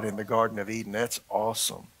God in the Garden of Eden. That's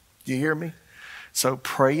awesome. Do you hear me? So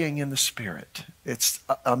praying in the Spirit, it's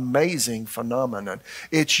an amazing phenomenon.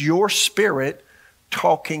 It's your spirit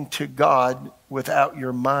talking to God without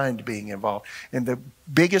your mind being involved. And the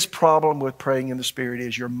biggest problem with praying in the Spirit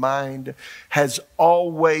is your mind has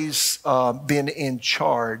always been in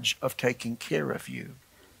charge of taking care of you.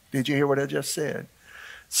 Did you hear what I just said?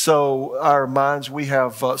 So our minds, we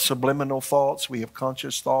have subliminal thoughts, we have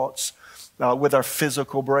conscious thoughts. With our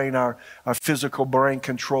physical brain, our physical brain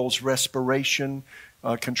controls respiration,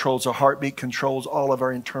 controls our heartbeat, controls all of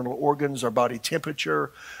our internal organs, our body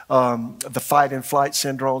temperature. The fight and flight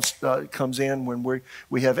syndrome comes in when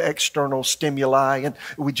we have external stimuli, and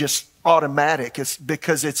we just automatic. It's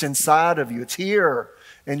because it's inside of you. It's here.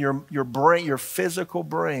 And your brain, your physical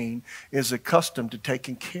brain, is accustomed to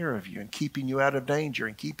taking care of you and keeping you out of danger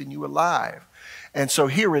and keeping you alive. And so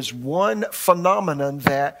here is one phenomenon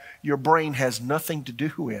that your brain has nothing to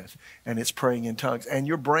do with, and it's praying in tongues. And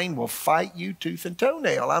your brain will fight you tooth and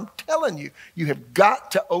toenail. I'm telling you, you have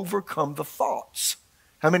got to overcome the thoughts.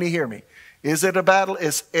 How many hear me? Is it a battle?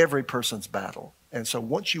 It's every person's battle. And so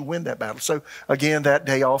once you win that battle. So again, that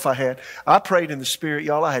day off I prayed in the Spirit.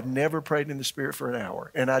 Y'all, I had never prayed in the Spirit for an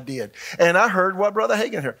hour. And I did. And I heard what Brother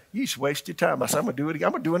Hagin heard. You just wasted time. I said, I'm going to do it again.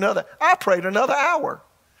 I'm going to do another. I prayed another hour.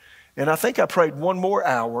 And I think I prayed one more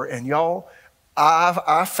hour. And y'all,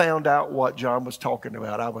 I found out what John was talking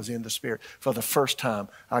about. I was in the Spirit. For the first time,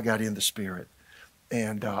 I got in the Spirit.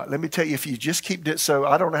 And let me tell you, if you just keep it, so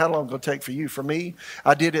I don't know how long it'll take for you. For me,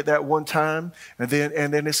 I did it that one time, and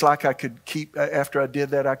then it's like I could keep, after I did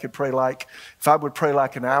that, I could pray like, if I would pray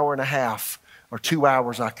like an hour and a half or 2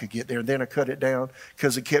 hours, I could get there. And then I cut it down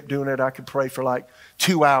because I kept doing it. I could pray for like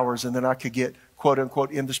 2 hours, and then I could get, quote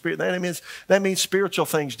unquote, in the Spirit. That means spiritual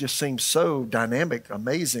things just seem so dynamic,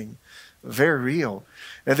 amazing, very real.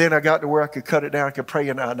 And then I got to where I could cut it down. I could pray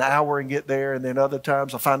in an hour and get there. And then other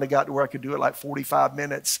times I finally got to where I could do it like 45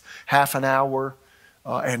 minutes, half an hour.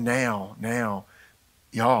 And now,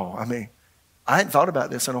 y'all, I mean, I hadn't thought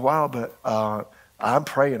about this in a while, but I'm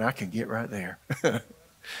praying I can get right there.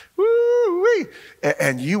 Woo-wee.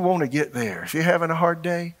 And you want to get there. If you're having a hard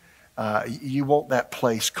day, you want that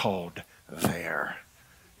place called there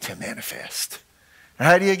to manifest. And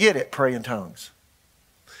how do you get it? Pray in tongues.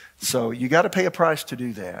 So you got to pay a price to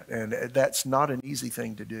do that. And that's not an easy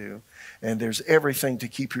thing to do. And there's everything to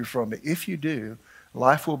keep you from it. If you do,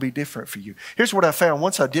 life will be different for you. Here's what I found.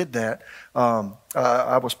 Once I did that,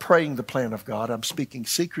 I was praying the plan of God. I'm speaking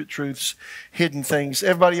secret truths, hidden things.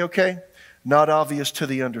 Everybody okay? Not obvious to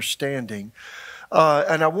the understanding.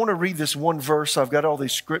 And I want to read this one verse. I've got all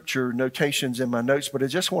these scripture notations in my notes, but I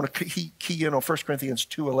just want to key in on 1 Corinthians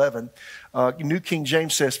 2:11. New King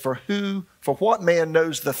James says, For what man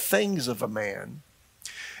knows the things of a man,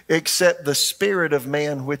 except the spirit of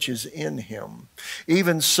man which is in him?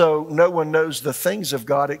 Even so, no one knows the things of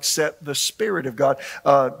God except the Spirit of God.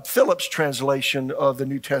 Phillips' translation of the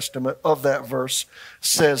New Testament of that verse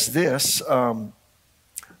says this,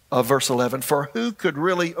 verse 11, For who could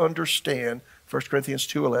really understand, 1 Corinthians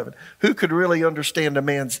 2:11, who could really understand a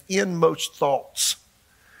man's inmost thoughts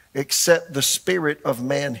except the spirit of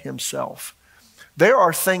man himself? There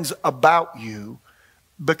are things about you,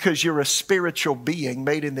 because you're a spiritual being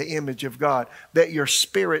made in the image of God, that your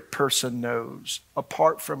spirit person knows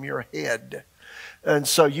apart from your head. And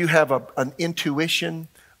so you have an intuition,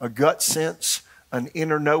 a gut sense, an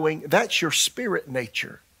inner knowing. That's your spirit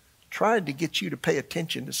nature, trying to get you to pay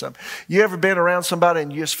attention to something. You ever been around somebody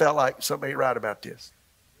and you just felt like something ain't right about this?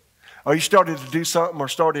 Or you started to do something or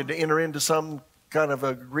started to enter into some kind of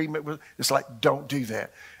agreement with, it's like, don't do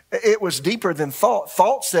that. It was deeper than thought.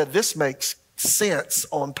 Thought said, this makes sense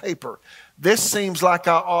on paper. This seems like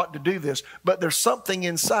I ought to do this. But there's something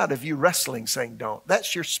inside of you wrestling saying don't.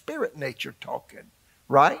 That's your spirit nature talking,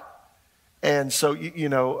 right? And so, you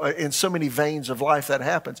know, in so many veins of life that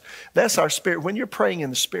happens. That's our spirit. When you're praying in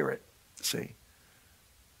the Spirit, see,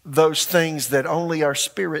 those things that only our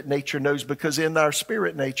spirit nature knows, because in our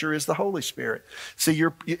spirit nature is the Holy Spirit. See,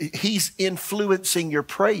 He's influencing your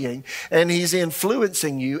praying, and He's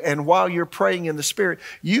influencing you. And while you're praying in the Spirit,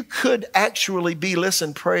 you could actually be,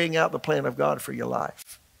 praying out the plan of God for your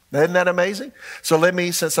life. Isn't that amazing? So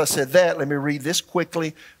since I said that, let me read this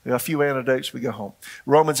quickly. A few anecdotes, we go home.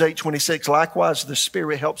 Romans 8:26, likewise, the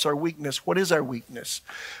Spirit helps our weakness. What is our weakness?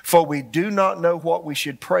 For we do not know what we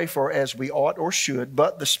should pray for as we ought or should,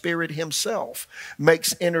 but the Spirit Himself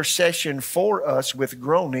makes intercession for us with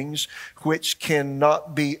groanings which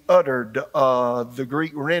cannot be uttered. The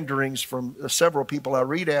Greek renderings from several people I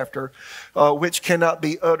read after, which cannot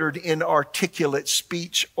be uttered in articulate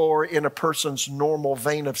speech or in a person's normal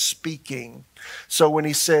vein of speaking. So when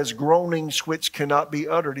he says groanings which cannot be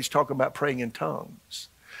uttered, he's talking about praying in tongues.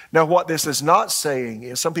 Now what this is not saying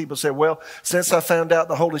is, some people say, well, since I found out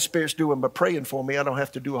the Holy Spirit's doing my praying for me, I don't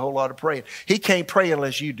have to do a whole lot of praying. He can't pray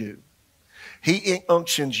unless you do. He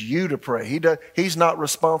unctions you to pray. He's not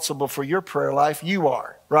responsible for your prayer life. You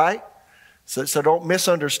are, right? So don't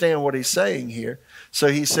misunderstand what he's saying here. So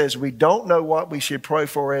he says, we don't know what we should pray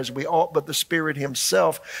for as we ought, but the Spirit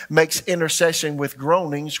Himself makes intercession with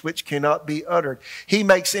groanings which cannot be uttered. He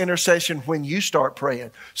makes intercession when you start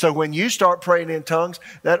praying. So when you start praying in tongues,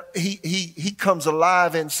 that he comes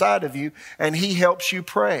alive inside of you, and He helps you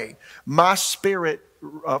pray. My spirit,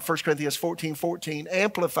 1 Corinthians 14:14,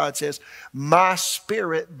 Amplified says, my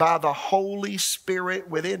spirit by the Holy Spirit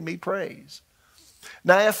within me prays.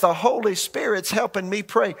 Now, if the Holy Spirit's helping me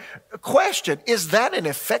pray, question, is that an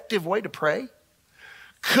effective way to pray?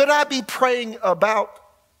 Could I be praying about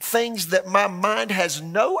things that my mind has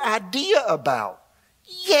no idea about?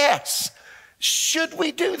 Yes. Should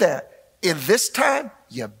we do that? In this time,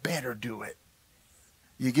 you better do it.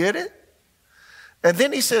 You get it? And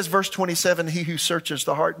then he says, verse 27, He who searches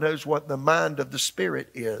the heart knows what the mind of the Spirit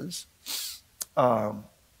is,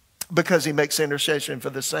 because He makes intercession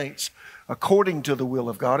for the saints according to the will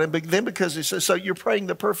of God. And then because he says, so you're praying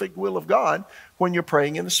the perfect will of God when you're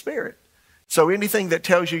praying in the Spirit. So anything that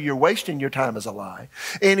tells you you're wasting your time is a lie.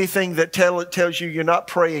 Anything that tells you you're not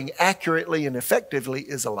praying accurately and effectively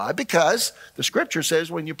is a lie, because the scripture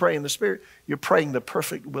says when you pray in the Spirit, you're praying the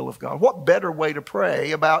perfect will of God. What better way to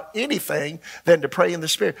pray about anything than to pray in the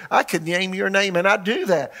Spirit? I could name your name, and I do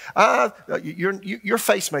that. Your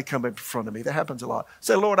face may come in front of me. That happens a lot.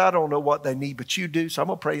 Say, Lord, I don't know what they need, but you do, so I'm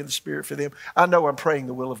going to pray in the Spirit for them. I know I'm praying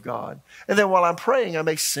the will of God. And then while I'm praying, I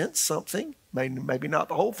may sense something. Maybe not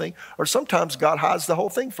the whole thing. Or sometimes God hides the whole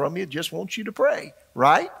thing from you, just wants you to pray,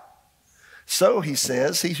 right? So he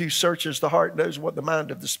says, he who searches the heart knows what the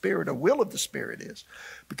mind of the Spirit or will of the Spirit is,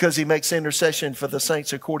 because he makes intercession for the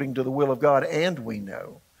saints according to the will of God. And we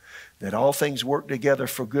know that all things work together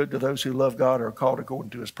for good to those who love God or are called according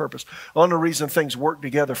to his purpose. Only reason things work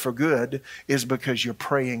together for good is because you're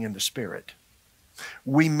praying in the Spirit.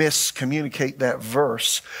 We miscommunicate that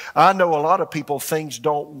verse. I know a lot of people, things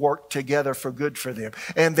don't work together for good for them.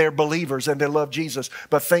 And they're believers and they love Jesus,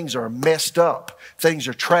 but things are messed up. Things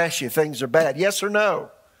are trashy. Things are bad. Yes or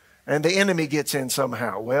no? And the enemy gets in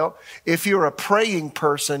somehow. Well, if you're a praying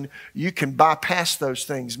person, you can bypass those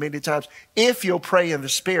things many times if you'll pray in the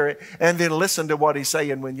Spirit and then listen to what he's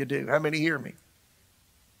saying when you do. How many hear me?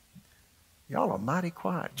 Y'all are mighty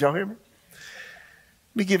quiet. Did y'all hear me?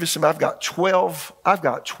 Let me give you some. I've got 12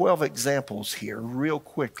 examples here real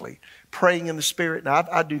quickly. Praying in the Spirit. Now,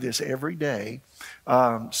 I do this every day.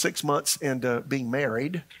 6 months into being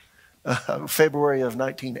married, February of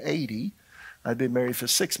 1980, I'd been married for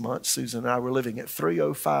 6 months. Susan and I were living at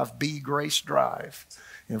 305 B Grace Drive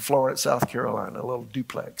in Florence, South Carolina, a little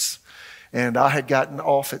duplex. And I had gotten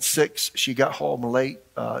off at 6. She got home late.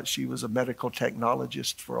 She was a medical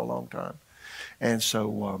technologist for a long time. And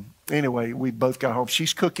so anyway, we both got home.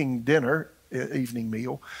 She's cooking dinner, evening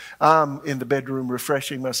meal. I'm in the bedroom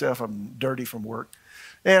refreshing myself. I'm dirty from work.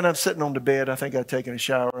 And I'm sitting on the bed. I think I'd taken a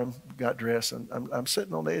shower and got dressed. And I'm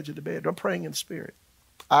sitting on the edge of the bed. I'm praying in the Spirit,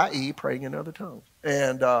 i.e. praying in other tongues.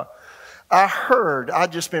 And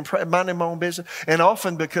I'd just been minding my own business. And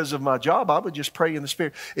often because of my job, I would just pray in the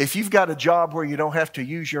Spirit. If you've got a job where you don't have to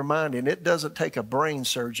use your mind, and it doesn't take a brain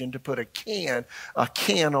surgeon to put a can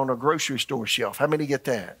on a grocery store shelf. How many get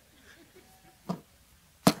that?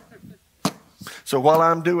 So while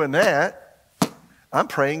I'm doing that, I'm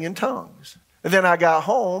praying in tongues. And then I got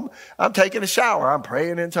home, I'm taking a shower, I'm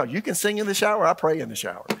praying in tongues. You can sing in the shower, I pray in the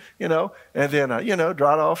shower, And then,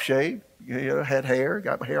 dried off, shaved, had hair,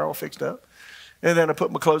 got my hair all fixed up. And then I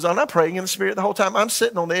put my clothes on. I'm praying in the Spirit the whole time. I'm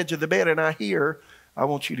sitting on the edge of the bed and I hear, I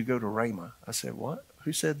want you to go to Rhema. I said, what?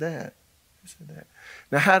 Who said that? Who said that?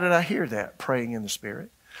 Now, how did I hear that? Praying in the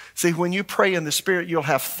Spirit. See, when you pray in the Spirit, you'll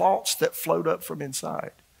have thoughts that float up from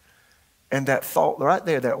inside. And that thought right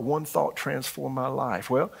there, that one thought transformed my life.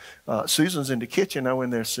 Well, Susan's in the kitchen. I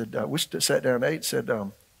went there and said, we sat down and ate, said,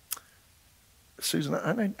 Susan,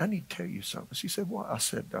 I need to tell you something. She said, what? I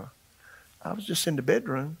said, I was just in the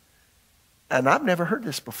bedroom, and I've never heard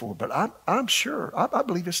this before, but I'm sure, I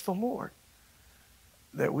believe it's the Lord,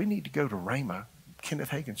 that we need to go to Rhema,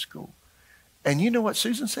 Kenneth Hagin School. And you know what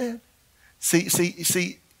Susan said?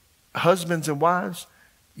 See, husbands and wives,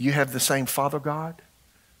 you have the same Father God,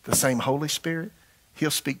 the same Holy Spirit. He'll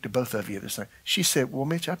speak to both of you the same. She said, well,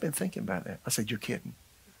 Mitch, I've been thinking about that. I said, you're kidding.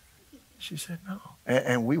 She said, no.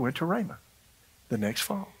 And we went to Rhema the next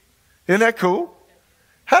fall. Isn't that cool?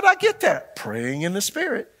 How'd I get that? Praying in the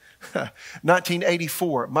Spirit.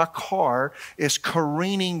 1984, my car is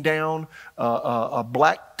careening down a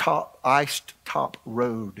iced top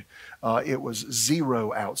road. It was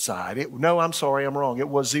 0 outside. No, I'm sorry, I'm wrong. It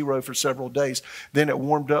was 0 for several days. Then it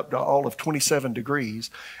warmed up to all of 27 degrees.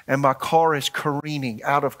 And my car is careening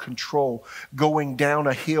out of control, going down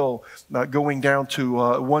a hill, going down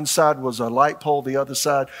to one side was a light pole. The other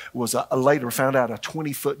side was later found out a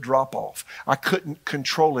 20-foot drop off. I couldn't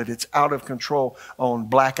control it. It's out of control on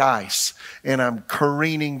black ice. And I'm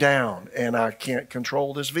careening down and I can't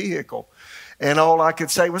control this vehicle. And all I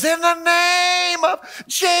could say was, in the name of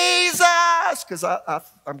Jesus, because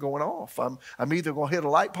I'm going off. I'm either going to hit a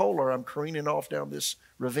light pole or I'm careening off down this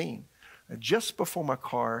ravine. And just before my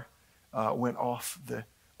car went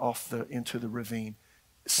into the ravine,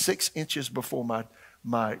 6 inches before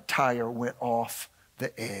my tire went off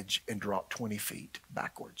the edge and dropped 20 feet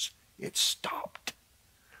backwards. It stopped.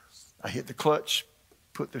 I hit the clutch,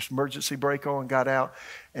 put this emergency brake on, got out,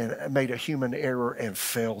 and I made a human error and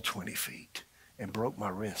fell 20 feet. And broke my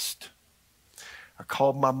wrist. I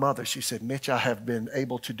called my mother. She said, Mitch, I have been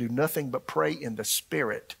able to do nothing but pray in the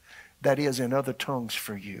Spirit that is in other tongues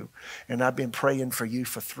for you. And I've been praying for you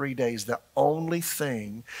for 3 days. The only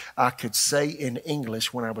thing I could say in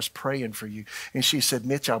English when I was praying for you. And she said,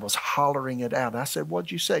 Mitch, I was hollering it out. I said,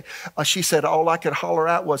 what'd you say? She said, all I could holler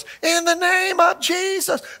out was, in the name of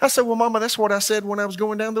Jesus. I said, well, Mama, that's what I said when I was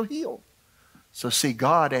going down the hill. So see,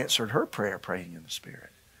 God answered her prayer praying in the Spirit.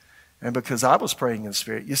 And because I was praying in the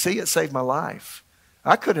Spirit, you see, it saved my life.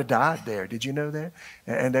 I could have died there. Did you know that?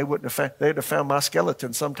 And they wouldn't have they'd have found my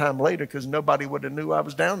skeleton sometime later because nobody would have knew I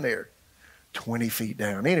was down there. 20 feet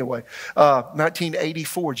down. Anyway,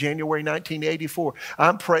 1984, January 1984.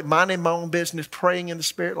 I'm minding my own business, praying in the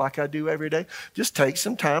Spirit like I do every day. Just take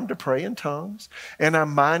some time to pray in tongues. And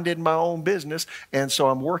I'm minding my own business. And so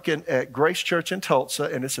I'm working at Grace Church in Tulsa,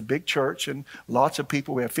 and it's a big church and lots of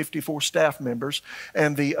people. We have 54 staff members.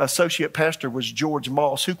 And the associate pastor was George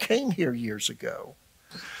Moss, who came here years ago.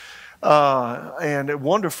 And a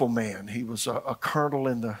wonderful man. He was a colonel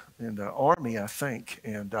in the army, I think,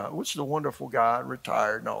 and which is a wonderful guy,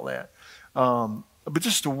 retired and all that. But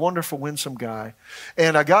just a wonderful, winsome guy.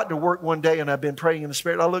 And I got to work one day, and I've been praying in the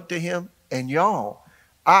Spirit. I looked at him, and y'all,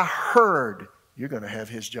 I heard, you're going to have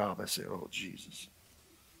his job. I said, oh, Jesus,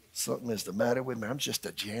 something is the matter with me. I'm just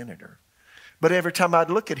a janitor. But every time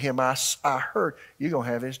I'd look at him, I heard, you're going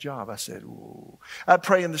to have his job. I said, ooh. I'd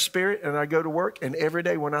pray in the Spirit, and I'd go to work, and every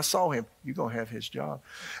day when I saw him, you're going to have his job.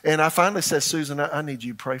 And I finally said, Susan, I need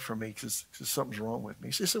you to pray for me because something's wrong with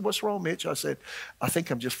me. She said, what's wrong, Mitch? I said, I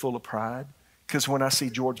think I'm just full of pride because when I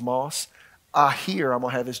see George Moss, I hear I'm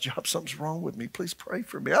going to have his job. Something's wrong with me. Please pray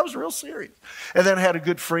for me. I was real serious. And then I had a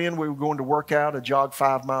good friend. We were going to work out, a jog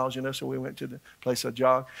 5 miles, so we went to the place I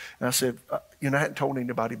jog. And I said, I hadn't told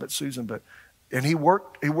anybody but Susan, and he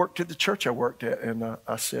worked at the church I worked at. And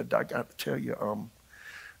I said, I got to tell you,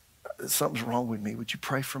 something's wrong with me. Would you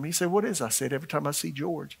pray for me? He said, what is? I said, every time I see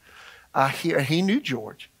George, I hear, and he knew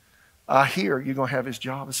George, I hear you're going to have his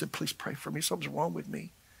job. I said, please pray for me. Something's wrong with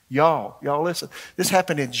me. Y'all listen. This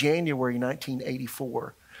happened in January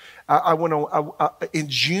 1984. I went on, in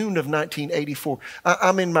June of 1984,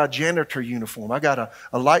 I'm in my janitor uniform. I got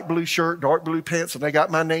a light blue shirt, dark blue pants, and they got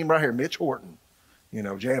my name right here, Mitch Horton,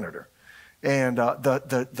 janitor. And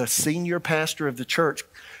the senior pastor of the church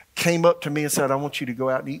came up to me and said, I want you to go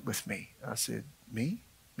out and eat with me. I said, me?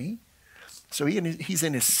 So he's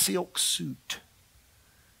in his silk suit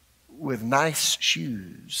with nice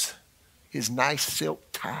shoes, his nice silk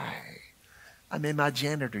tie. I'm in my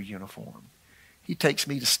janitor uniform. He takes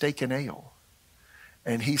me to Steak and Ale.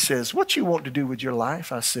 And he says, what you want to do with your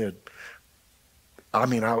life? I said,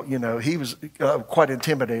 he was quite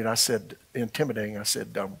intimidating. I said,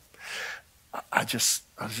 I just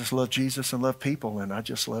love Jesus and love people, and I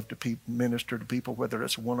just love to minister to people, whether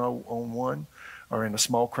it's one-on-one or in a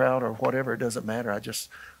small crowd or whatever. It doesn't matter.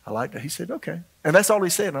 I like that. He said, okay. And that's all he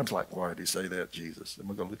said. And I was like, why did he say that, Jesus?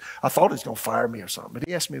 I thought he was going to fire me or something. But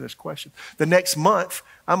he asked me this question. The next month,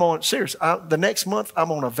 I'm on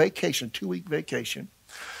a vacation, 2-week vacation.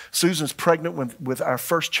 Susan's pregnant with our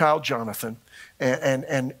first child, Jonathan.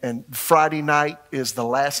 And Friday night is the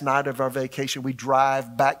last night of our vacation. We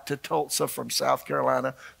drive back to Tulsa from South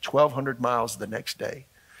Carolina, 1,200 miles the next day.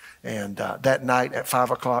 And that night at 5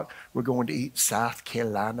 o'clock, we're going to eat South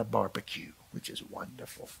Carolina barbecue, which is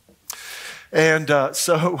wonderful. And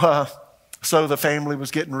so the family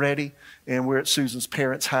was getting ready, and we're at Susan's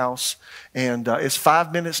parents' house. And it's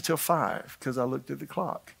 5 minutes till 5 because I looked at the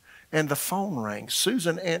clock. And the phone rang.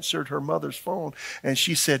 Susan answered her mother's phone, and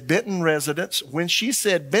she said, Benton residence. When she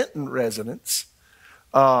said Benton residence,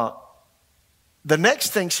 the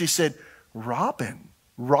next thing she said, Robin.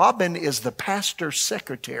 Robin is the pastor's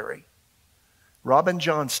secretary, Robin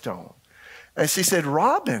Johnstone. And she said,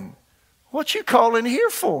 Robin, what you calling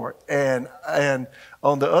here for? And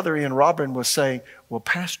on the other end, Robin was saying, well,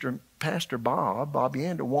 Pastor Bobby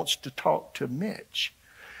Ander wants to talk to Mitch.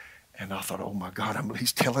 And I thought, oh my God,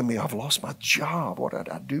 he's telling me I've lost my job. What did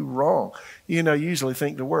I do wrong? You usually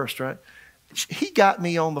think the worst, right? He got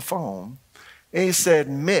me on the phone and he said,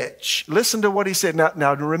 Mitch, listen to what he said.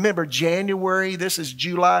 Now remember, January, this is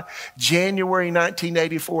July, January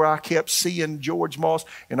 1984, I kept seeing George Moss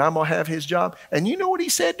and I'm going to have his job. And you know what he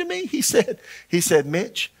said to me? He said,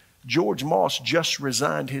 Mitch, George Moss just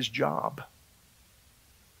resigned his job.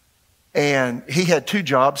 And he had 2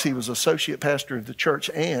 jobs. He was associate pastor of the church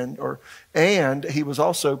and he was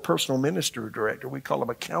also personal minister director. We call him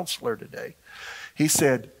a counselor today. He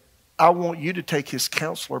said, I want you to take his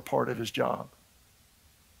counselor part of his job.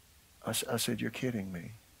 I said, you're kidding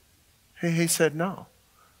me. He said, no.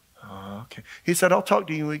 Oh, okay. He said, I'll talk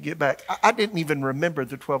to you when we get back. I didn't even remember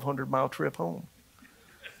the 1,200-mile trip home.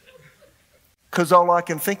 Because all I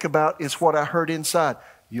can think about is what I heard inside.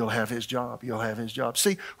 you'll have his job. You'll have his job.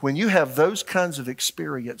 See, when you have those kinds of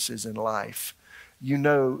experiences in life, you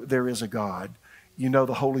know there is a God. You know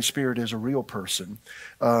the Holy Spirit is a real person.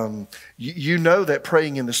 You know that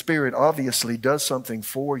praying in the Spirit obviously does something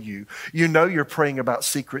for you. You know you're praying about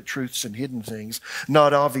secret truths and hidden things,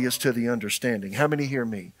 not obvious to the understanding. How many hear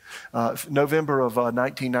me? November of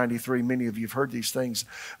 1993, many of you have heard these things.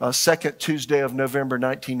 Second Tuesday of November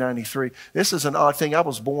 1993. This is an odd thing. I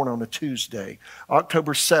was born on a Tuesday.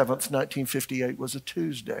 October 7th, 1958 was a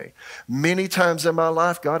Tuesday. Many times in my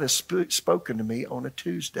life, God has spoken to me on a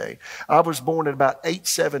Tuesday. I was born at about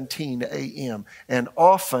 8:17 a.m. and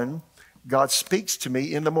often God speaks to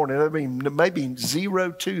me in the morning. I mean, maybe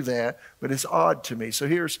zero to that, but it's odd to me. So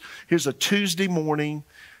here's a Tuesday morning,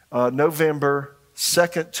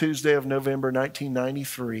 second Tuesday of November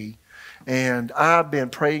 1993, and I've been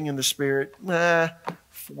praying in the Spirit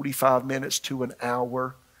 45 minutes to an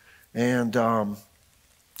hour, and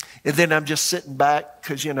then I'm just sitting back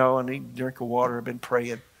because, I need a drink of water. I've been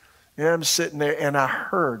praying. And I'm sitting there, and I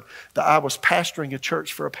heard that I was pastoring a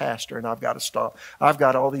church for a pastor, and I've got to stop. I've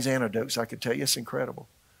got all these anecdotes I could tell you. It's incredible.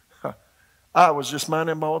 I was just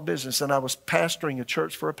minding my own business, and I was pastoring a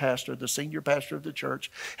church for a pastor. The senior pastor of the church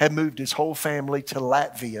had moved his whole family to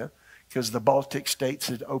Latvia because the Baltic states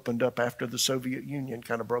had opened up after the Soviet Union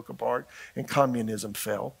kind of broke apart and communism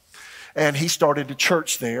fell. And he started a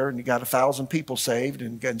church there, and he got 1,000 people saved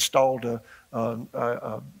and installed a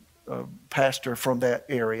pastor from that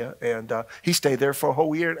area, and he stayed there for a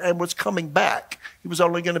whole year and was coming back. He was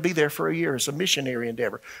only going to be there for a year as a missionary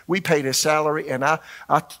endeavor. We paid his salary, and I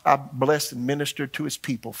blessed and ministered to his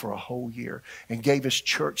people for a whole year and gave his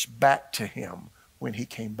church back to him when he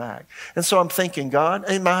came back. And so I'm thinking, God,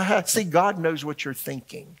 God knows what you're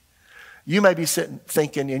thinking. You may be sitting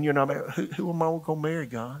thinking, and you're not, who am I going to marry,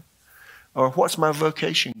 God? Or what's my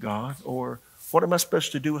vocation, God? Or what am I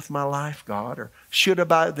supposed to do with my life, God? Or should I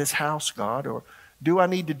buy this house, God? Or do I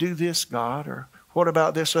need to do this, God? Or what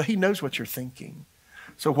about this? So he knows what you're thinking.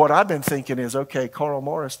 So what I've been thinking is, okay, Carl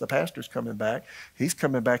Morris, the pastor's coming back. He's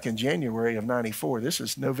coming back in January of 94. This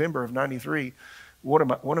is November of 93. What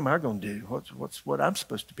am I going to do? What's what I'm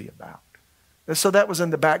supposed to be about? And so that was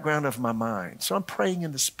in the background of my mind. So I'm praying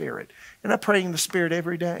in the Spirit. And I'm praying in the Spirit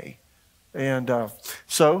every day. And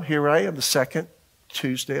so here I am, the second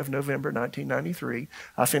Tuesday of November 1993.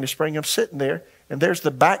 I finished praying. I'm sitting there, and there's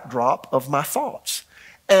the backdrop of my thoughts.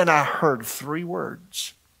 And I heard 3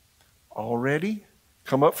 words. Already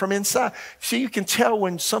come up from inside. See, you can tell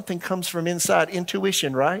when something comes from inside.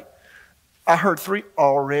 Intuition, right? I heard 3,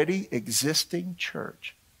 already existing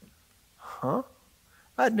church. Huh?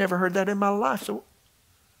 I'd never heard that in my life. So,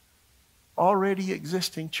 already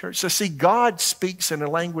existing church. So see, God speaks in a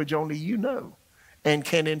language only you know and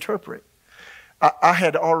can interpret. I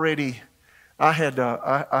had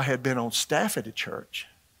been on staff at a church,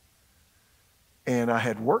 and I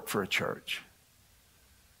had worked for a church,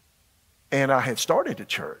 and I had started a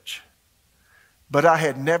church, but I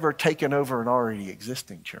had never taken over an already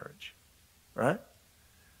existing church, right?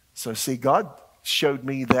 So see, God showed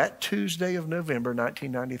me that Tuesday of November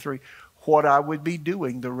 1993 what I would be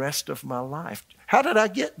doing the rest of my life. How did I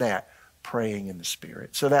get that? Praying in the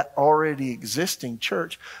Spirit. So that already existing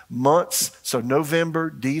church, months, so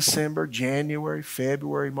November, December, January,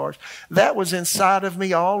 February, March, that was inside of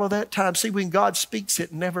me all of that time. See, when God speaks,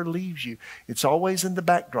 it never leaves you. It's always in the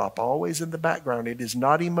backdrop, always in the background. It is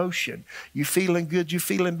not emotion. You feeling good, you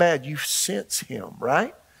feeling bad, you sense Him,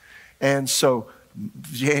 right? And so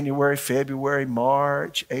January, February,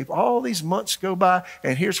 March, April, all these months go by,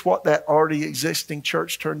 and here's what that already existing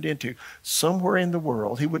church turned into. Somewhere in the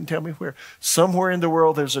world, he wouldn't tell me where, somewhere in the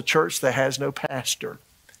world there's a church that has no pastor,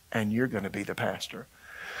 and you're going to be the pastor.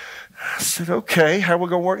 I said, okay, how are we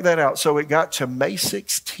going to work that out? So it got to May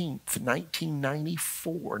 16th,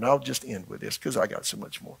 1994, and I'll just end with this because I got so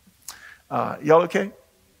much more. Y'all okay?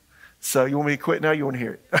 So you want me to quit now? You want to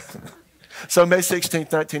hear it? So May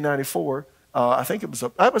 16th, 1994, I think it was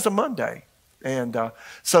a Monday. And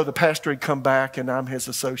so the pastor had come back, and I'm his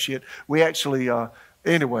associate. We actually,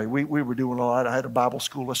 anyway, we were doing a lot. I had a Bible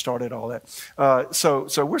school. I started all that.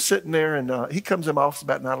 So we're sitting there, and he comes in my office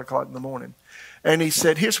about 9 o'clock in the morning. And he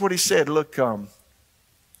said, here's what he said. Look, and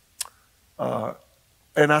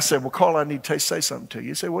I said, well, Carl, I need to say something to you.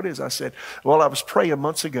 He said, what is it? I said, well, I was praying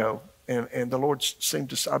months ago. And the Lord seemed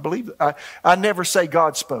to, I believe, I never say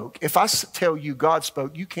God spoke. If I tell you God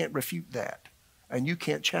spoke, you can't refute that. And you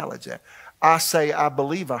can't challenge that. I say, I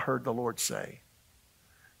believe I heard the Lord say.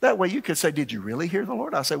 That way you could say, did you really hear the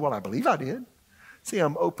Lord? I say, well, I believe I did. See,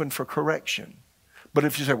 I'm open for correction. But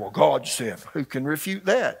if you say, well, God said, who can refute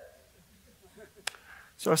that?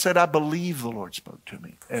 So I said, I believe the Lord spoke to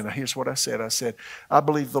me. And here's what I said. I said, I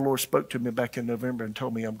believe the Lord spoke to me back in November and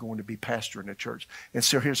told me I'm going to be pastor in a church. And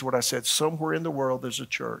so here's what I said. Somewhere in the world there's a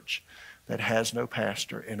church that has no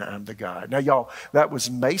pastor, and I'm the guy. Now, y'all, that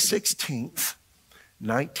was May 16th,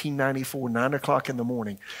 1994, 9 o'clock in the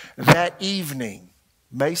morning. That evening,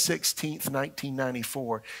 May 16th,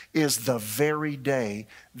 1994, is the very day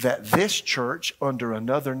that this church, under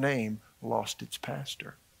another name, lost its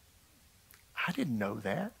pastor. I didn't know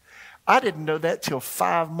that. I didn't know that till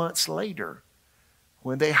 5 months later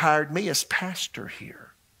when they hired me as pastor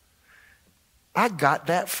here. I got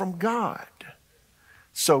that from God.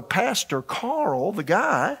 So Pastor Carl, the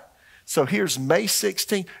guy, so here's May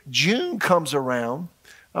 16th. June comes around.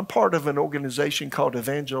 I'm part of an organization called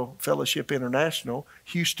Evangel Fellowship International.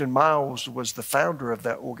 Houston Miles was the founder of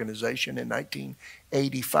that organization in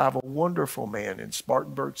 1985, a wonderful man in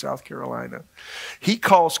Spartanburg, South Carolina. He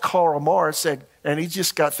calls Carl Morris, and he's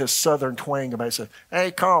just got this southern twang about it. He said,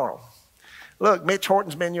 hey, Carl, look, Mitch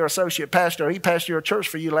Horton's been your associate pastor. He pastored your church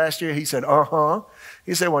for you last year. He said, uh-huh.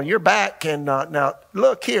 He said, well, you're back. And now,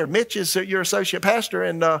 look here, Mitch is your associate pastor.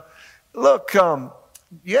 And look,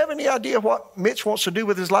 you have any idea what Mitch wants to do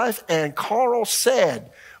with his life? And Carl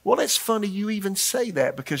said, well, it's funny you even say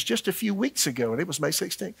that, because just a few weeks ago, and it was May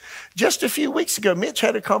 16th, just a few weeks ago, Mitch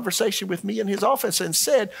had a conversation with me in his office and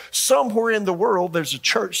said, somewhere in the world there's a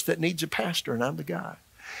church that needs a pastor, and I'm the guy.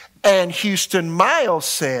 And Houston Miles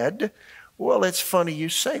said, well, it's funny you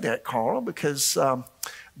say that, Carl, because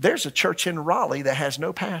there's a church in Raleigh that has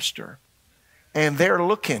no pastor, and they're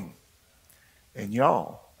looking. And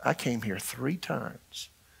y'all, I came here 3 times,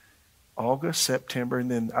 August, September, and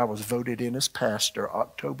then I was voted in as pastor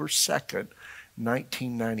October 2nd,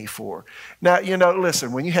 1994. Now,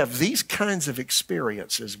 listen, when you have these kinds of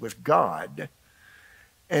experiences with God,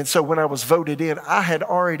 and so when I was voted in, I had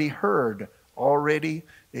already heard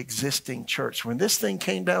existing church. When this thing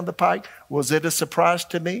came down the pike, was it a surprise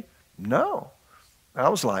to me? No. I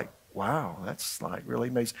was like, wow, that's like really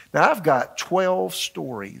amazing. Now, I've got 12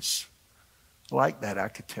 stories like that I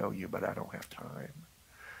could tell you, but I don't have time.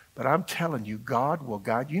 But I'm telling you, God will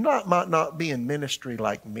guide you. You might not be in ministry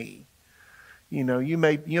like me. You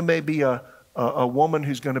may be a woman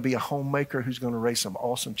who's going to be a homemaker who's going to raise some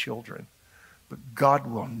awesome children. But God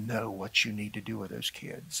will know what you need to do with those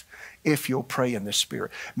kids if you'll pray in the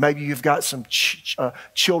Spirit. Maybe you've got some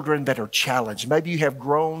children that are challenged. Maybe you have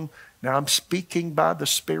grown. Now I'm speaking by the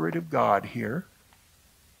Spirit of God here.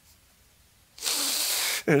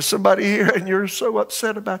 There's somebody here and you're so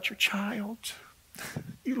upset about your child.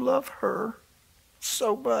 You love her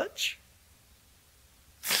so much.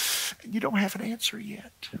 And you don't have an answer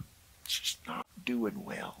yet. She's not doing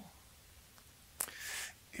well.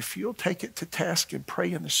 If you'll take it to task and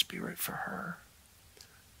pray in the Spirit for her,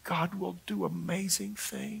 God will do amazing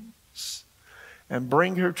things and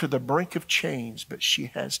bring her to the brink of change, but she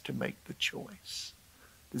has to make the choice.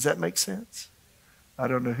 Does that make sense? I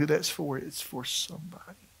don't know who that's for. It's for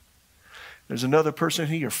somebody. There's another person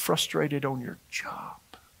here, you're frustrated on your job.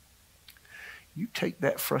 You take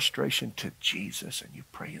that frustration to Jesus and you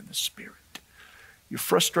pray in the Spirit. You're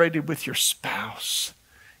frustrated with your spouse.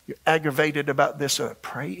 You're aggravated about this.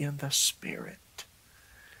 Pray in the Spirit.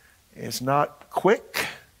 It's not quick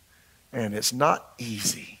and it's not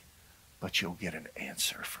easy, but you'll get an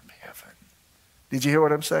answer from heaven. Did you hear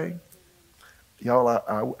what I'm saying?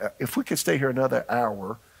 Y'all, if we could stay here another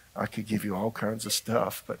hour, I could give you all kinds of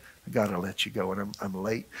stuff, but I got to let you go, and I'm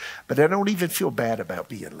late. But I don't even feel bad about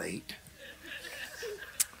being late.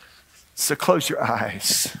 So close your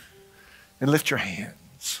eyes and lift your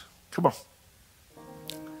hands. Come on.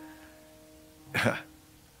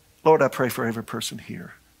 Lord, I pray for every person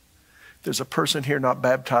here. If there's a person here not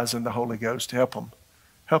baptized in the Holy Ghost, help them.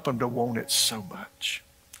 Help them to want it so much,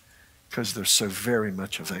 because they're so very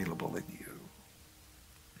much available in you.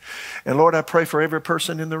 And Lord, I pray for every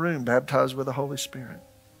person in the room baptized with the Holy Spirit.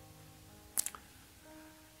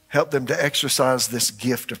 Help them to exercise this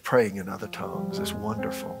gift of praying in other tongues. It's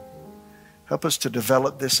wonderful. Help us to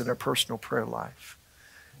develop this in our personal prayer life.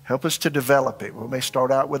 Help us to develop it. We may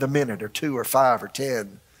start out with a minute or 2 or 5 or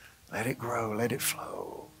 10. Let it grow. Let it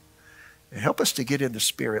flow. And help us to get in the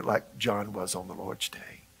Spirit like John was on the Lord's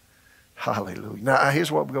day. Hallelujah. Now,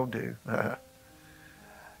 here's what we're going to do.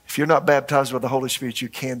 If you're not baptized with the Holy Spirit, you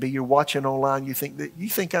can be. You're watching online. You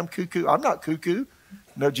think I'm cuckoo. I'm not cuckoo.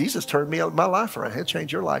 No, Jesus turned my life around. He'll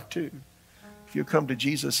change your life too. If you'll come to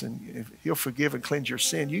Jesus and He'll forgive and cleanse your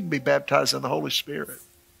sin, you can be baptized in the Holy Spirit.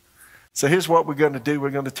 So here's what we're going to do. We're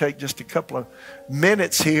going to take just a couple of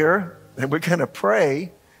minutes here, and we're going to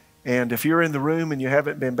pray And if you're in the room and you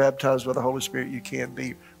haven't been baptized with the Holy Spirit, you can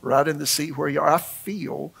be right in the seat where you are. I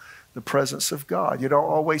feel the presence of God. You don't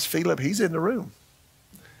always feel it, but He's in the room.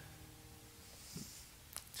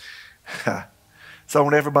 So I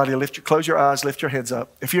want everybody to close your eyes, lift your heads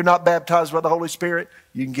up. If you're not baptized with the Holy Spirit,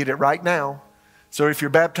 you can get it right now. So if you're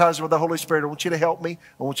baptized with the Holy Spirit, I want you to help me.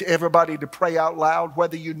 I want everybody to pray out loud,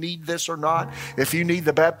 whether you need this or not. If you need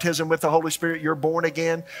the baptism with the Holy Spirit, you're born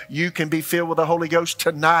again, you can be filled with the Holy Ghost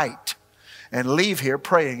tonight and leave here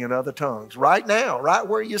praying in other tongues. Right now, right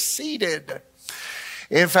where you're seated.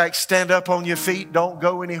 In fact, stand up on your feet. Don't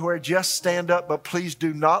go anywhere. Just stand up, but please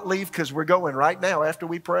do not leave, because we're going right now after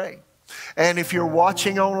we pray. And if you're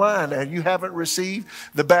watching online and you haven't received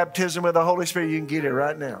the baptism of the Holy Spirit, you can get it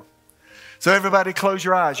right now. So everybody close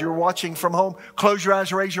your eyes. You're watching from home. Close your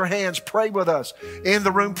eyes, raise your hands. Pray with us. In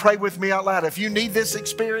the room, pray with me out loud. If you need this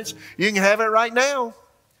experience, you can have it right now.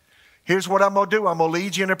 Here's what I'm going to do. I'm going to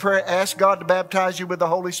lead you in a prayer. Ask God to baptize you with the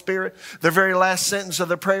Holy Spirit. The very last sentence of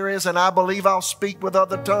the prayer is, and I believe I'll speak with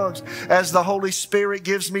other tongues as the Holy Spirit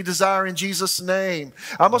gives me desire in Jesus' name.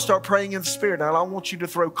 I'm going to start praying in the Spirit. Now I want you to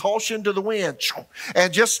throw caution to the wind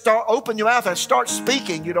and just open your mouth and start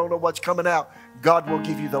speaking. You don't know what's coming out. God will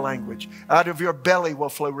give you the language. Out of your belly will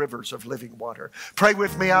flow rivers of living water. Pray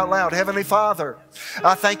with me out loud. Heavenly Father,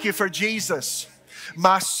 I thank you for Jesus,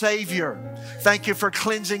 my Savior. Thank you for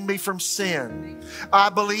cleansing me from sin. I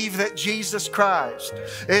believe that Jesus Christ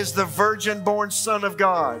is the virgin-born Son of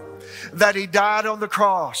God, that He died on the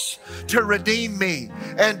cross to redeem me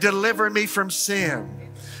and deliver me from sin.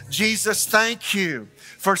 Jesus, thank you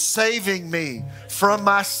for saving me from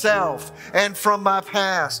myself and from my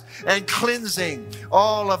past and cleansing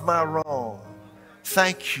all of my wrong.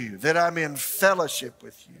 Thank you that I'm in fellowship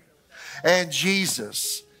with you. And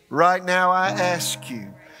Jesus, right now I ask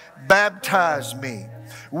you, baptize me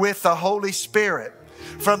with the Holy Spirit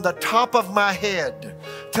from the top of my head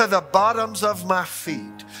to the bottoms of my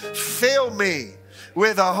feet. Fill me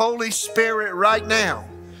with the Holy Spirit right now.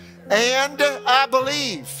 And I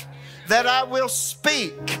believe that I will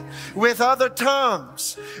speak with other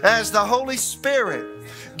tongues as the Holy Spirit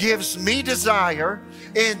gives me desire.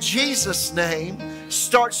 In Jesus' name,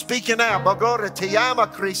 start speaking out. Bagora Tiama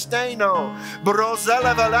Cristeno,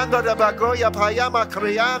 Brosella Valando de Bagoya Payama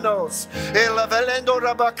Crianos, Elavelendo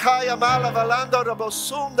Rabakaya Malavalando de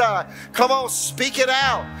Bosunda. Come on, speak it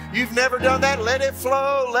out. You've never done that. Let it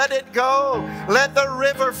flow, let it go, let the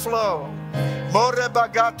river flow. More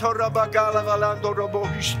bagato rabagala valando robo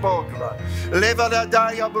hispodra. Levada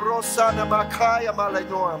daya brosana makaya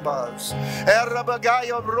malenoambas.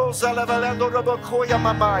 Erabagaya brosa levalando robokoya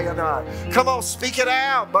mamayana. Come on, speak it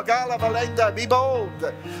out. Bagala valenda. Be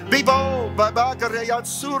bold. Be bold. Babagareyan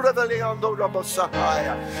sura valeando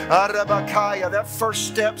robosahaya. Arabakaya. That first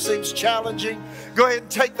step seems challenging. Go ahead and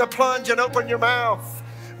take the plunge and open your mouth.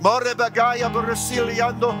 Morebagaya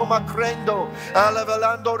Brasiliando Macrendo,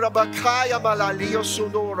 Alavalando Rabakaya Malalio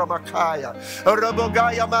Sunora Makaya,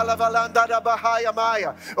 Rabogaya Malavalanda Rabahaya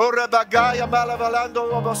Maya, Orabagaya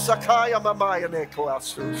Malavalando Obosakaya Mamaya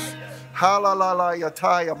Nekoasus. Halalala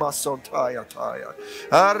Yataya Masontaya Taya,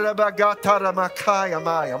 Arabagata Ramakaya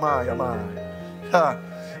Maya Maya Maya.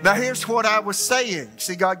 Now here's what I was saying.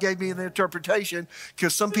 See, God gave me an interpretation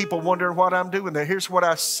because some people wonder what I'm doing there. Here's what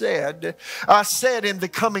I said. I said, in the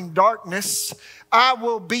coming darkness, I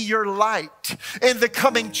will be your light. In the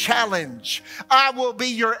coming challenge, I will be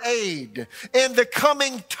your aid. In the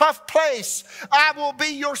coming tough place, I will be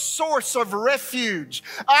your source of refuge.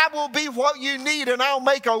 I will be what you need, and I'll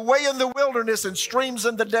make a way in the wilderness and streams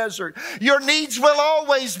in the desert. Your needs will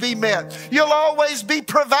always be met. You'll always be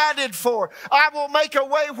provided for. I will make a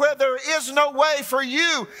way where there is no way for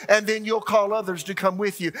you, and then you'll call others to come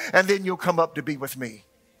with you, and then you'll come up to be with me.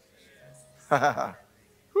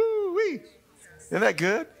 Woo-wee. Isn't that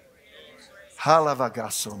good?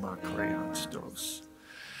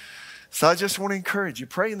 So I just want to encourage you,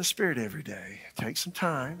 pray in the Spirit every day. Take some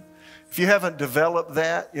time. If you haven't developed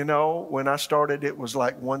that, you know, when I started, it was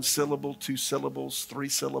like 1 syllable, 2 syllables, 3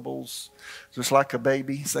 syllables. Just like a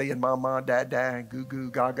baby saying mama, dada, goo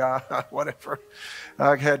goo, gaga, whatever.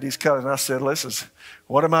 I had these colors, and I said, listen,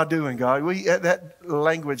 what am I doing, God? That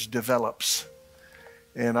language develops.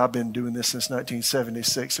 And I've been doing this since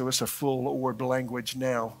 1976, so it's a full-orbed language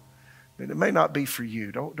now. And it may not be for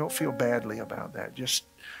you. Don't feel badly about that. Just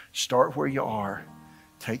start where you are.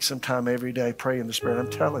 Take some time every day, pray in the Spirit. I'm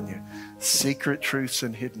telling you, secret truths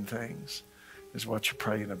and hidden things is what you're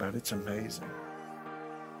praying about. It's amazing.